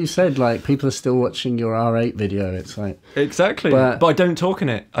content, like you said. Like people are still watching your R8 video. It's like exactly, but I don't talk in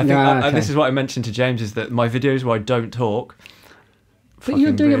it. I think this is what I mentioned to James, is that my videos where I don't talk. But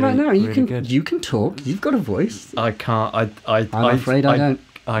you're doing it right now. You really can you can talk. You've got a voice. I can't. I'm afraid I don't.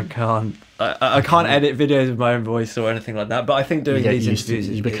 I can't. I can't edit videos with my own voice or anything like that. But I think doing these interviews,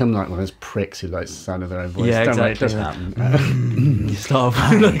 you become like one of those pricks who likes the sound of their own voice. Yeah, don't exactly. Worry, it does happen. You start.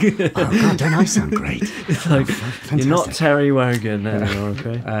 Oh God, don't I sound great? It's like you're not Terry Wogan anymore,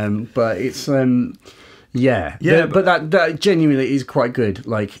 okay? But it's but that genuinely is quite good.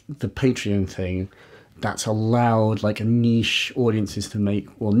 Like the Patreon thing. That's allowed like a niche audiences to make,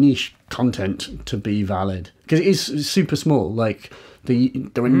 or niche content to be valid, because it is super small. Like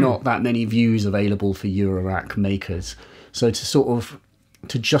there are not that many views available for Eurorack makers, so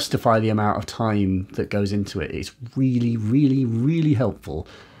to justify the amount of time that goes into it, it's really, really, really helpful.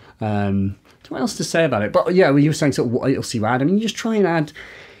 What else to say about it? But yeah, you were saying sort of what else you add. I mean, you just try and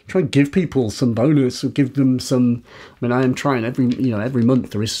give people some bonus, or give them some. I mean, I am trying every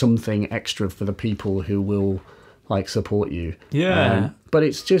month there is something extra for the people who will like support you. Yeah. But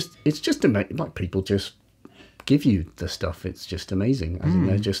it's just amazing. Like people just give you the stuff. It's just amazing. I think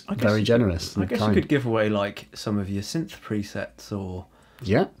they're just very generous. I guess you could give away like some of your synth presets or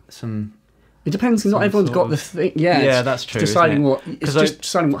some. It depends. Not everyone's got the thing. Yeah, that's true. Deciding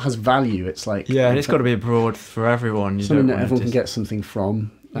deciding what has value. It's like and it's got to be broad for everyone. Something that everyone can get something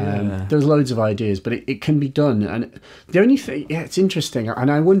from. There's loads of ideas, but it can be done. And the only thing, it's interesting,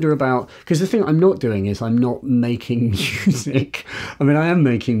 and I wonder about, because the thing I'm not doing is I'm not making music. I mean, I am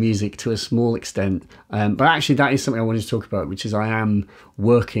making music to a small extent, but actually that is something I wanted to talk about, which is I am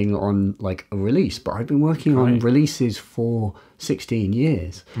working on like a release, but I've been working on releases for 16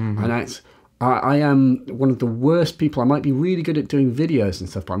 years, and I am one of the worst people. I might be really good at doing videos and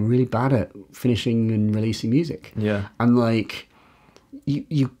stuff, but I'm really bad at finishing and releasing music. Yeah, and like.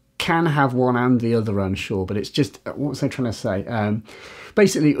 You can have one and the other, I'm sure, but it's just, what was I trying to say?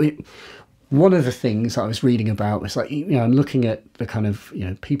 Basically, one of the things I was reading about was like, I'm looking at the kind of,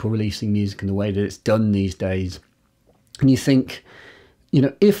 people releasing music and the way that it's done these days. And you think,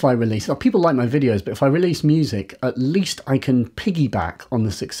 if I release, people like my videos, but if I release music, at least I can piggyback on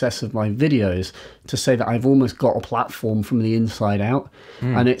the success of my videos to say that I've almost got a platform from the inside out.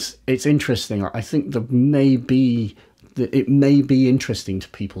 And it's interesting. I think it may be interesting to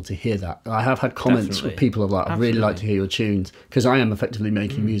people to hear that. I have had comments where people have like, I'd really like to hear your tunes, because I am effectively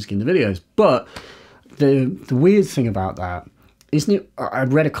making music in the videos. But the weird thing about that, isn't it? I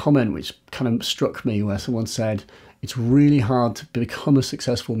read a comment which kind of struck me, where someone said, it's really hard to become a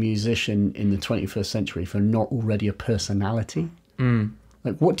successful musician in the 21st century if you're not already a personality.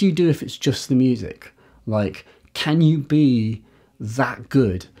 Like, what do you do if it's just the music? Like, can you be that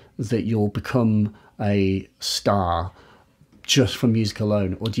good that you'll become a star just from music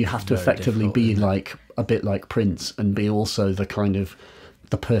alone, or do you have to effectively be like a bit like Prince and be also the kind of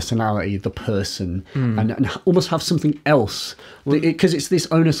the personality, the person, and almost have something else. Because it's this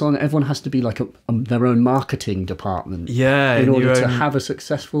onus on everyone has to be like their own marketing department. Yeah, in order to have a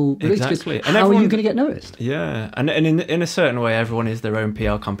successful release. Exactly. And how are you going to get noticed? Yeah, and in a certain way, everyone is their own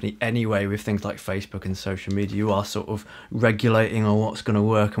PR company anyway. With things like Facebook and social media, you are sort of regulating on what's going to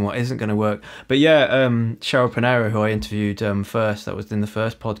work and what isn't going to work. But yeah, Cheryl Panero, who I interviewed first, that was in the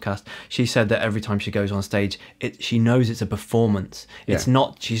first podcast, she said that every time she goes on stage, she knows it's a performance. It's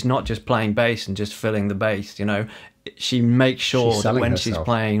not, she's not just playing bass and just filling the bass, you know. She makes sure that when she's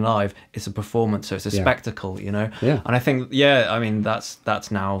playing live, it's a performance, so it's a spectacle, you know. And I think, I mean,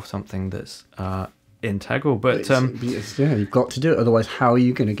 that's now something that's integral. But you've got to do it, otherwise how are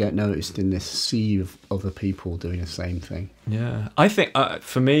you going to get noticed in this sea of other people doing the same thing? I think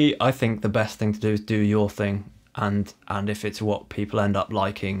for me, I think the best thing to do is do your thing, and if it's what people end up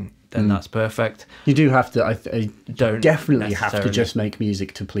liking, then that's perfect. You do have to definitely have to just make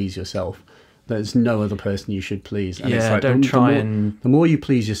music to please yourself. There's no other person you should please. And it's like, the more you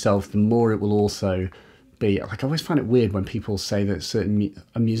please yourself, the more it will also be like, I always find it weird when people say that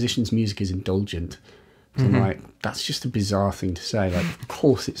a musician's music is indulgent. I'm like, that's just a bizarre thing to say. Like, of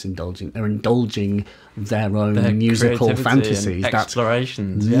course it's indulgent. They're indulging their own musical fantasies.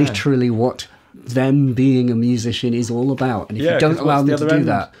 Explorations. That's literally what them being a musician is all about. And if you don't allow them to do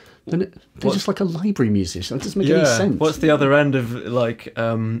that, then they're just like a library musician. That doesn't make any sense. What's the other end of like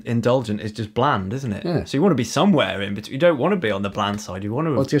indulgent is just bland, isn't it? Yeah. So you want to be somewhere in between. You don't want to be on the bland side. You want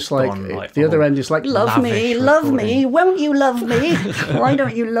to. Well, just like the other end is like, love me, won't you love me? Why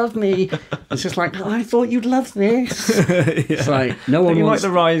don't you love me? It's just like, I thought you'd love this. It's like no one wants.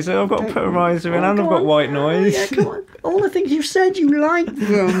 Like the riser. I've got to put a riser in, and I've got white noise. Yeah, come on. All the things you said you liked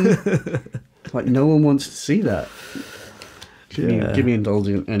them. It's like no one wants to see that. Give me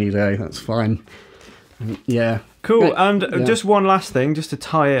indulgent any day. That's fine. Yeah. Cool. And just one last thing, just to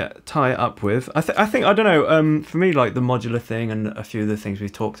tie it up with. I think I don't know. For me, like the modular thing and a few of the things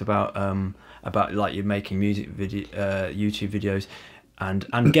we've talked about like you're making music video, YouTube videos,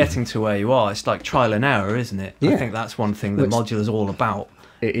 and getting to where you are. It's like trial and error, isn't it? Yeah. I think that's one thing that modular's all about.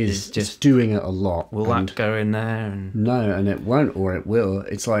 It is just doing it a lot. Will that go in there? No, and it won't, or it will.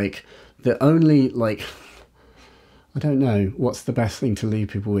 It's like the only like. I don't know what's the best thing to leave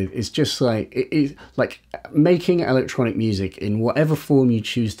people with. It's just like it is like making electronic music in whatever form you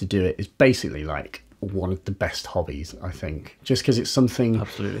choose to do it is basically like one of the best hobbies, I think. Just because it's something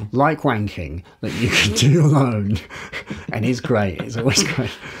like wanking that you can do alone, and it's great. It's always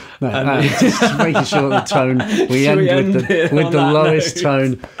great. No, just making sure the tone we end with the lowest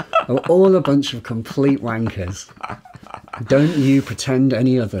tone. We're all a bunch of complete wankers. Don't you pretend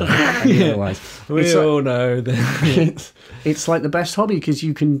otherwise. We all know that. It's like the best hobby because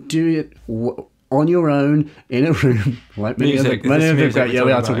you can do it on your own in a room. Like many of the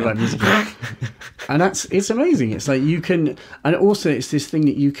we are talking about music. And it's amazing. It's like you can, and also it's this thing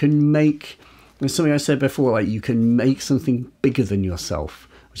that you can make. There's something I said before, like you can make something bigger than yourself,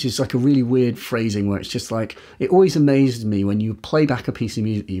 which is like a really weird phrasing where it's just like, it always amazed me when you play back a piece of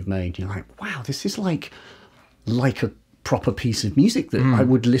music that you've made. You're like, wow, this is like a proper piece of music that I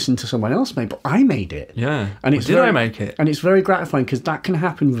would listen to someone else make, but I made it. Yeah. And I make it? And it's very gratifying because that can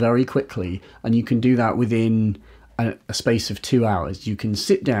happen very quickly, and you can do that within a space of 2 hours. You can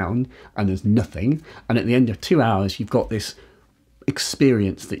sit down and there's nothing, and at the end of 2 hours you've got this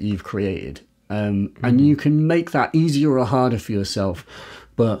experience that you've created. And you can make that easier or harder for yourself,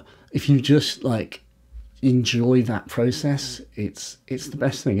 but if you just like enjoy that process, it's the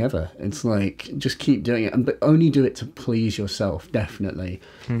best thing ever. It's like just keep doing it, but only do it to please yourself. Definitely.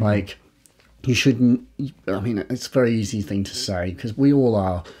 Like you shouldn't, I mean, it's a very easy thing to say because we all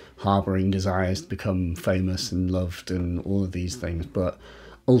are harboring desires to become famous and loved and all of these things, but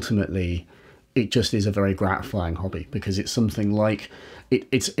ultimately it just is a very gratifying hobby because it's something like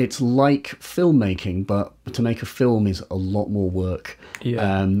it's like filmmaking, but to make a film is a lot more work. You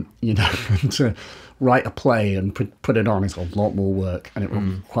know, to write a play and put it on is a lot more work, and it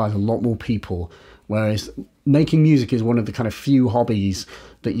requires a lot more people. Whereas making music is one of the kind of few hobbies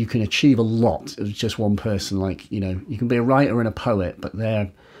that you can achieve a lot as just one person. Like, you know, you can be a writer and a poet, but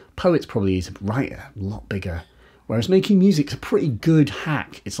poets probably is a writer a lot bigger. Whereas making music's a pretty good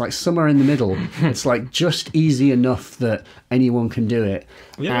hack. It's like somewhere in the middle. It's like just easy enough that anyone can do it,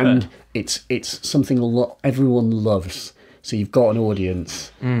 and it's something everyone loves. So you've got an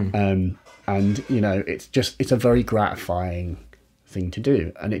audience, and you know it's a very gratifying thing to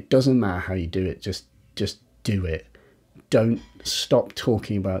do, and it doesn't matter how you do it. Just do it. Don't stop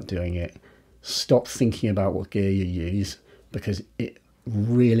talking about doing it. Stop thinking about what gear you use because it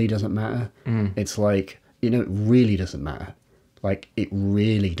really doesn't matter. It's like, you know, it really doesn't matter. Like, it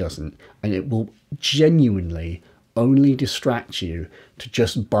really doesn't. And it will genuinely only distract you to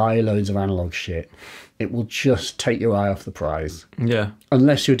just buy loads of analog shit. It will just take your eye off the prize. Yeah.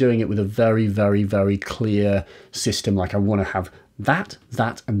 Unless you're doing it with a very, very, very clear system. Like, I want to have that,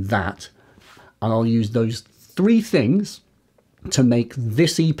 that, and that. And I'll use those 3 things to make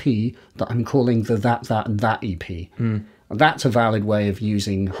this EP that I'm calling the that, and that EP. And that's a valid way of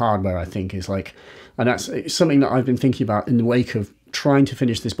using hardware, I think, is like, and that's something that I've been thinking about in the wake of trying to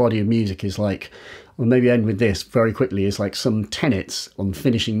finish this body of music is like, well, maybe end with this very quickly, is like some tenets on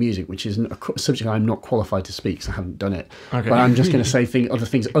finishing music, which is a subject I'm not qualified to speak, so I haven't done it. Okay. But I'm just going to say other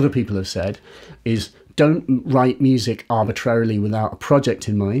things other people have said is don't write music arbitrarily without a project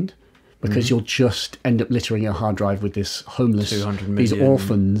in mind, because you'll just end up littering your hard drive with this homeless, these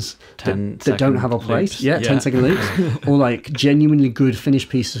orphans that don't have a place. Loops. Yeah, 10-second loops. Or like genuinely good finished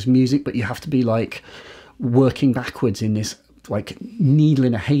pieces of music, but you have to be like working backwards in this like needle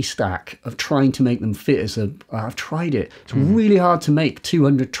in a haystack of trying to make them fit as a... I've tried it. It's really hard to make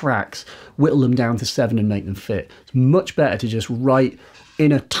 200 tracks, whittle them down to 7 and make them fit. It's much better to just write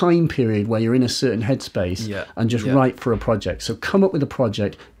in a time period where you're in a certain headspace and just write for a project. So come up with a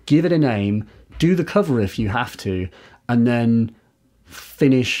project, give it a name, do the cover if you have to, and then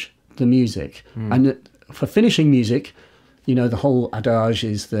finish the music. And for finishing music, you know, the whole adage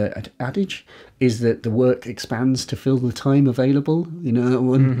is that the work expands to fill the time available. You know that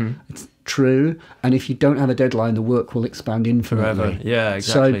one? It's true. And if you don't have a deadline, the work will expand infinitely. Forever. Yeah,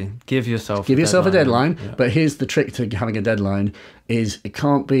 exactly. So give yourself a deadline. Yeah. But here's the trick to having a deadline is it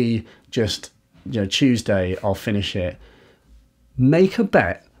can't be just, you know, Tuesday, I'll finish it. Make a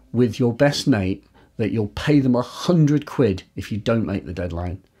bet with your best mate that you'll pay them £100 if you don't make the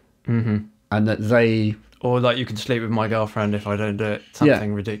deadline. And that they... Or like you can sleep with my girlfriend if I don't do it.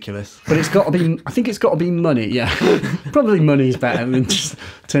 Something ridiculous. But it's got to be... I think it's got to be money, yeah. Probably money's better than just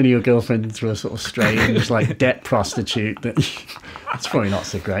turning your girlfriend into a sort of strange, like, debt prostitute. It's probably not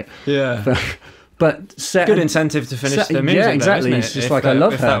so great. Yeah. But set... Good incentive to finish the music, yeah, exactly. Though, It's just if like, I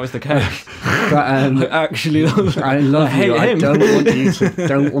love her. If that was the case. But, actually, I love you. I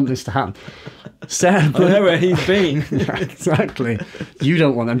don't want this to happen. I know where he's been. Yeah, exactly. You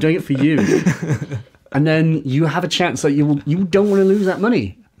don't want... I'm doing it for you. And then you have a chance that you don't want to lose that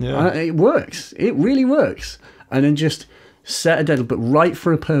money. Yeah. It works. It really works. And then just set a deadline, but write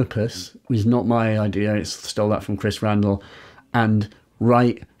for a purpose was not my idea. I stole that from Chris Randall. And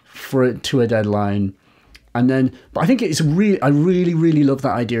write to a deadline. And then, but I think I really, really love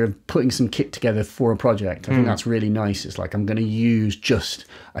that idea of putting some kit together for a project. I think that's really nice. It's like, I'm going to use just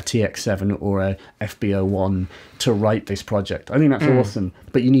a TX7 or a FB01 to write this project. I think that's awesome.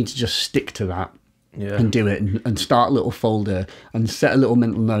 But you need to just stick to that. Yeah. And do it and start a little folder and set a little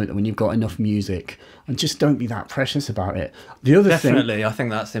mental note that when you've got enough music, and just don't be that precious about it. The other thing, I think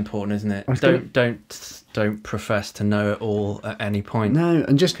that's important, isn't it? Don't profess to know it all at any point. No,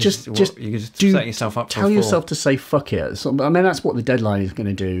 and just you can just set yourself up. Tell yourself to say fuck it. So, I mean, that's what the deadline is going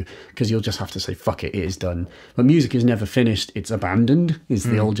to do, because you'll just have to say fuck it. It is done. But music is never finished. It's abandoned. Is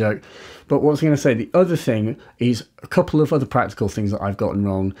the old joke. But what I was going to say, the other thing is a couple of other practical things that I've gotten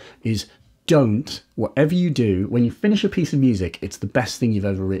wrong is. Whatever you do, when you finish a piece of music, it's the best thing you've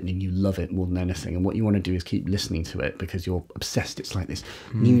ever written and you love it more than anything. And what you want to do is keep listening to it because you're obsessed. It's like this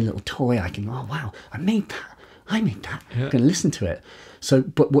new little toy. Oh, wow, I made that. Yeah. I'm going to listen to it. So,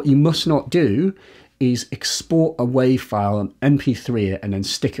 but what you must not do is export a WAV file, MP3 it, and then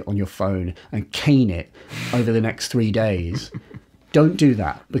stick it on your phone and cane it over the next 3 days. Don't do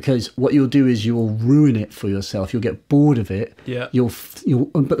that, because what you'll do is you'll ruin it for yourself. You'll get bored of it. Yeah.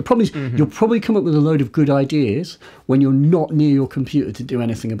 But the problem is you'll probably come up with a load of good ideas when you're not near your computer to do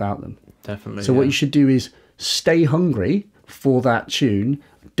anything about them. Definitely. So what you should do is stay hungry for that tune.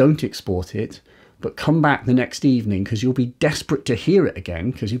 Don't export it, but come back the next evening, because you'll be desperate to hear it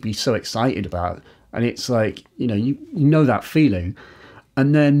again, because you'll be so excited about it. And it's like, you know that feeling.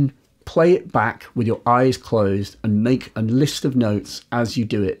 And then play it back with your eyes closed and make a list of notes as you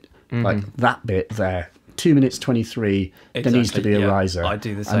do it. Like that bit there, 2 minutes 23. Exactly. There needs to be a riser. I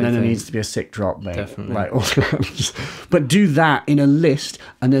do the same and then thing. There needs to be a sick drop, mate. Definitely. Like, but do that in a list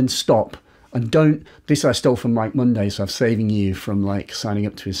and then stop. And don't. This I stole from Mike Monday, so I'm saving you from like signing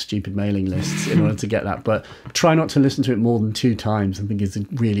up to his stupid mailing lists in order to get that. But try not to listen to it more than 2 times. I think it's a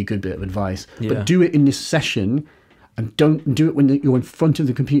really good bit of advice. Yeah. But do it in this session. And don't do it when you're in front of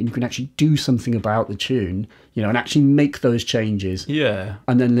the computer and you can actually do something about the tune, and actually make those changes. Yeah.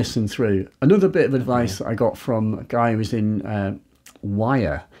 And then listen through. Another bit of advice that I got from a guy who was in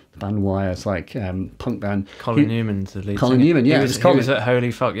Wire, the band Wire. It's like punk band. Colin Newman's the lead Colin singer. Newman, yeah. He was at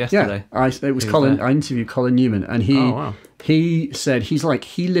Holy Fuck yesterday. Yeah, it was Colin. I interviewed Colin Newman, and he He said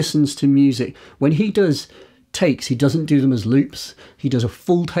he listens to music when he does takes. He doesn't do them as loops. He does a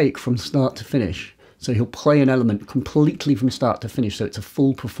full take from start to finish. So he'll play an element completely from start to finish, so it's a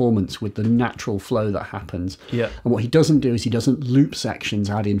full performance with the natural flow that happens. Yeah. And what he doesn't do is he doesn't loop sections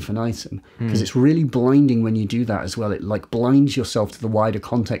ad infinitum, because it's really blinding when you do that as well. It like blinds yourself to the wider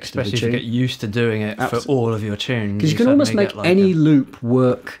context of the tune. Especially if you get used to doing it for all of your tunes. Because you can almost make any loop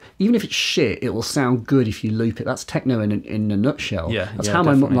work. Even if it's shit, it will sound good if you loop it. That's techno in a nutshell. Yeah, That's how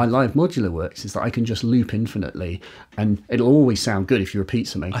my live modular works, is that I can just loop infinitely, and it'll always sound good if you repeat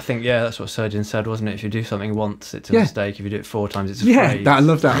something. I think, that's what Surgeon said, wasn't it? If you do something once, it's a mistake. If you do it 4 times, it's a phrase. I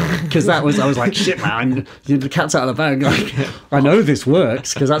love that. Because I was like, shit, man, the cat's out of the bag. Like, I know this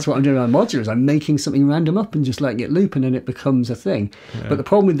works, because that's what I'm doing on modular, is I'm making something random up and just letting it loop, and then it becomes a thing. Yeah. But the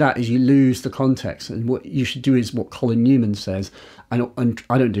problem with that is you lose the context, and what you should do is what Colin Newman says, and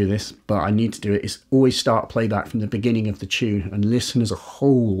I don't do this, but I need to do it, is always start playback from the beginning of the tune and listen as a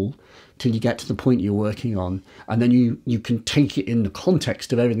whole till you get to the point you're working on, and then you can take it in the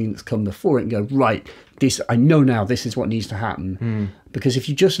context of everything that's come before it and go, right, I know now this is what needs to happen. Because if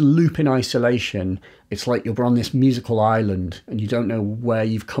you just loop in isolation, it's like you're on this musical island and you don't know where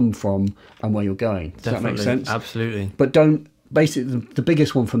you've come from and where you're going. Does that make sense? Absolutely. But basically the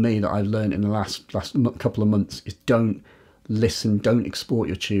biggest one for me that I've learned in the last couple of months is don't export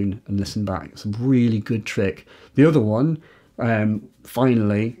your tune and listen back. It's a really good trick. The other one,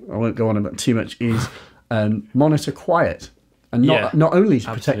 finally, I won't go on about too much, is monitor quiet. And not only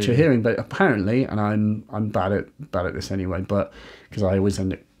to protect your hearing, but apparently, and I'm bad at this anyway, but because I always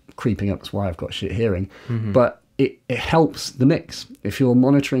end up creeping up, that's why I've got shit hearing. But it helps the mix. If you're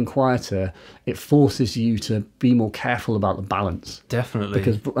monitoring quieter, it forces you to be more careful about the balance.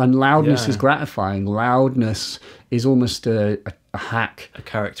 Definitely. And loudness is gratifying. Loudness is almost a hack. A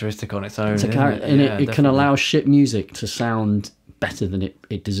characteristic on its own. It can allow shit music to sound better than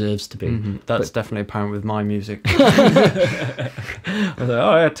it deserves to be. That's definitely apparent with my music. I was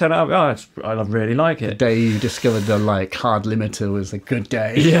like, 10 out of, I really like it. The day you discovered the hard limiter was a good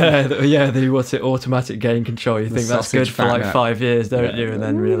day. The automatic gain control. You think that's good for 5 years, don't you? And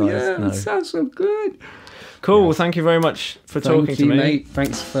then realise, no. It sounds so good. Cool. Well, thank you very much for talking to me. Mate.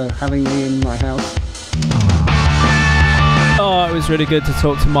 Thanks for having me in my house. Oh, it was really good to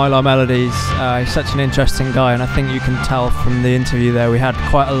talk to Mylar Melodies. He's such an interesting guy, and I think you can tell from the interview there we had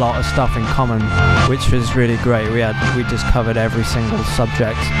quite a lot of stuff in common, which was really great. We just covered every single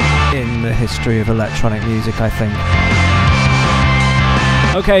subject in the history of electronic music, I think.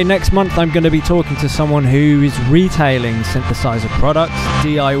 Okay, next month I'm going to be talking to someone who is retailing synthesizer products,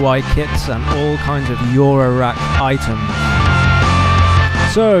 DIY kits, and all kinds of Eurorack items.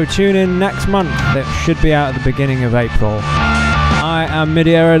 So tune in next month. It should be out at the beginning of April. I am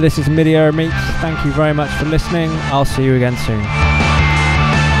midierror. This is midierror Meets. Thank you very much for listening. I'll see you again soon.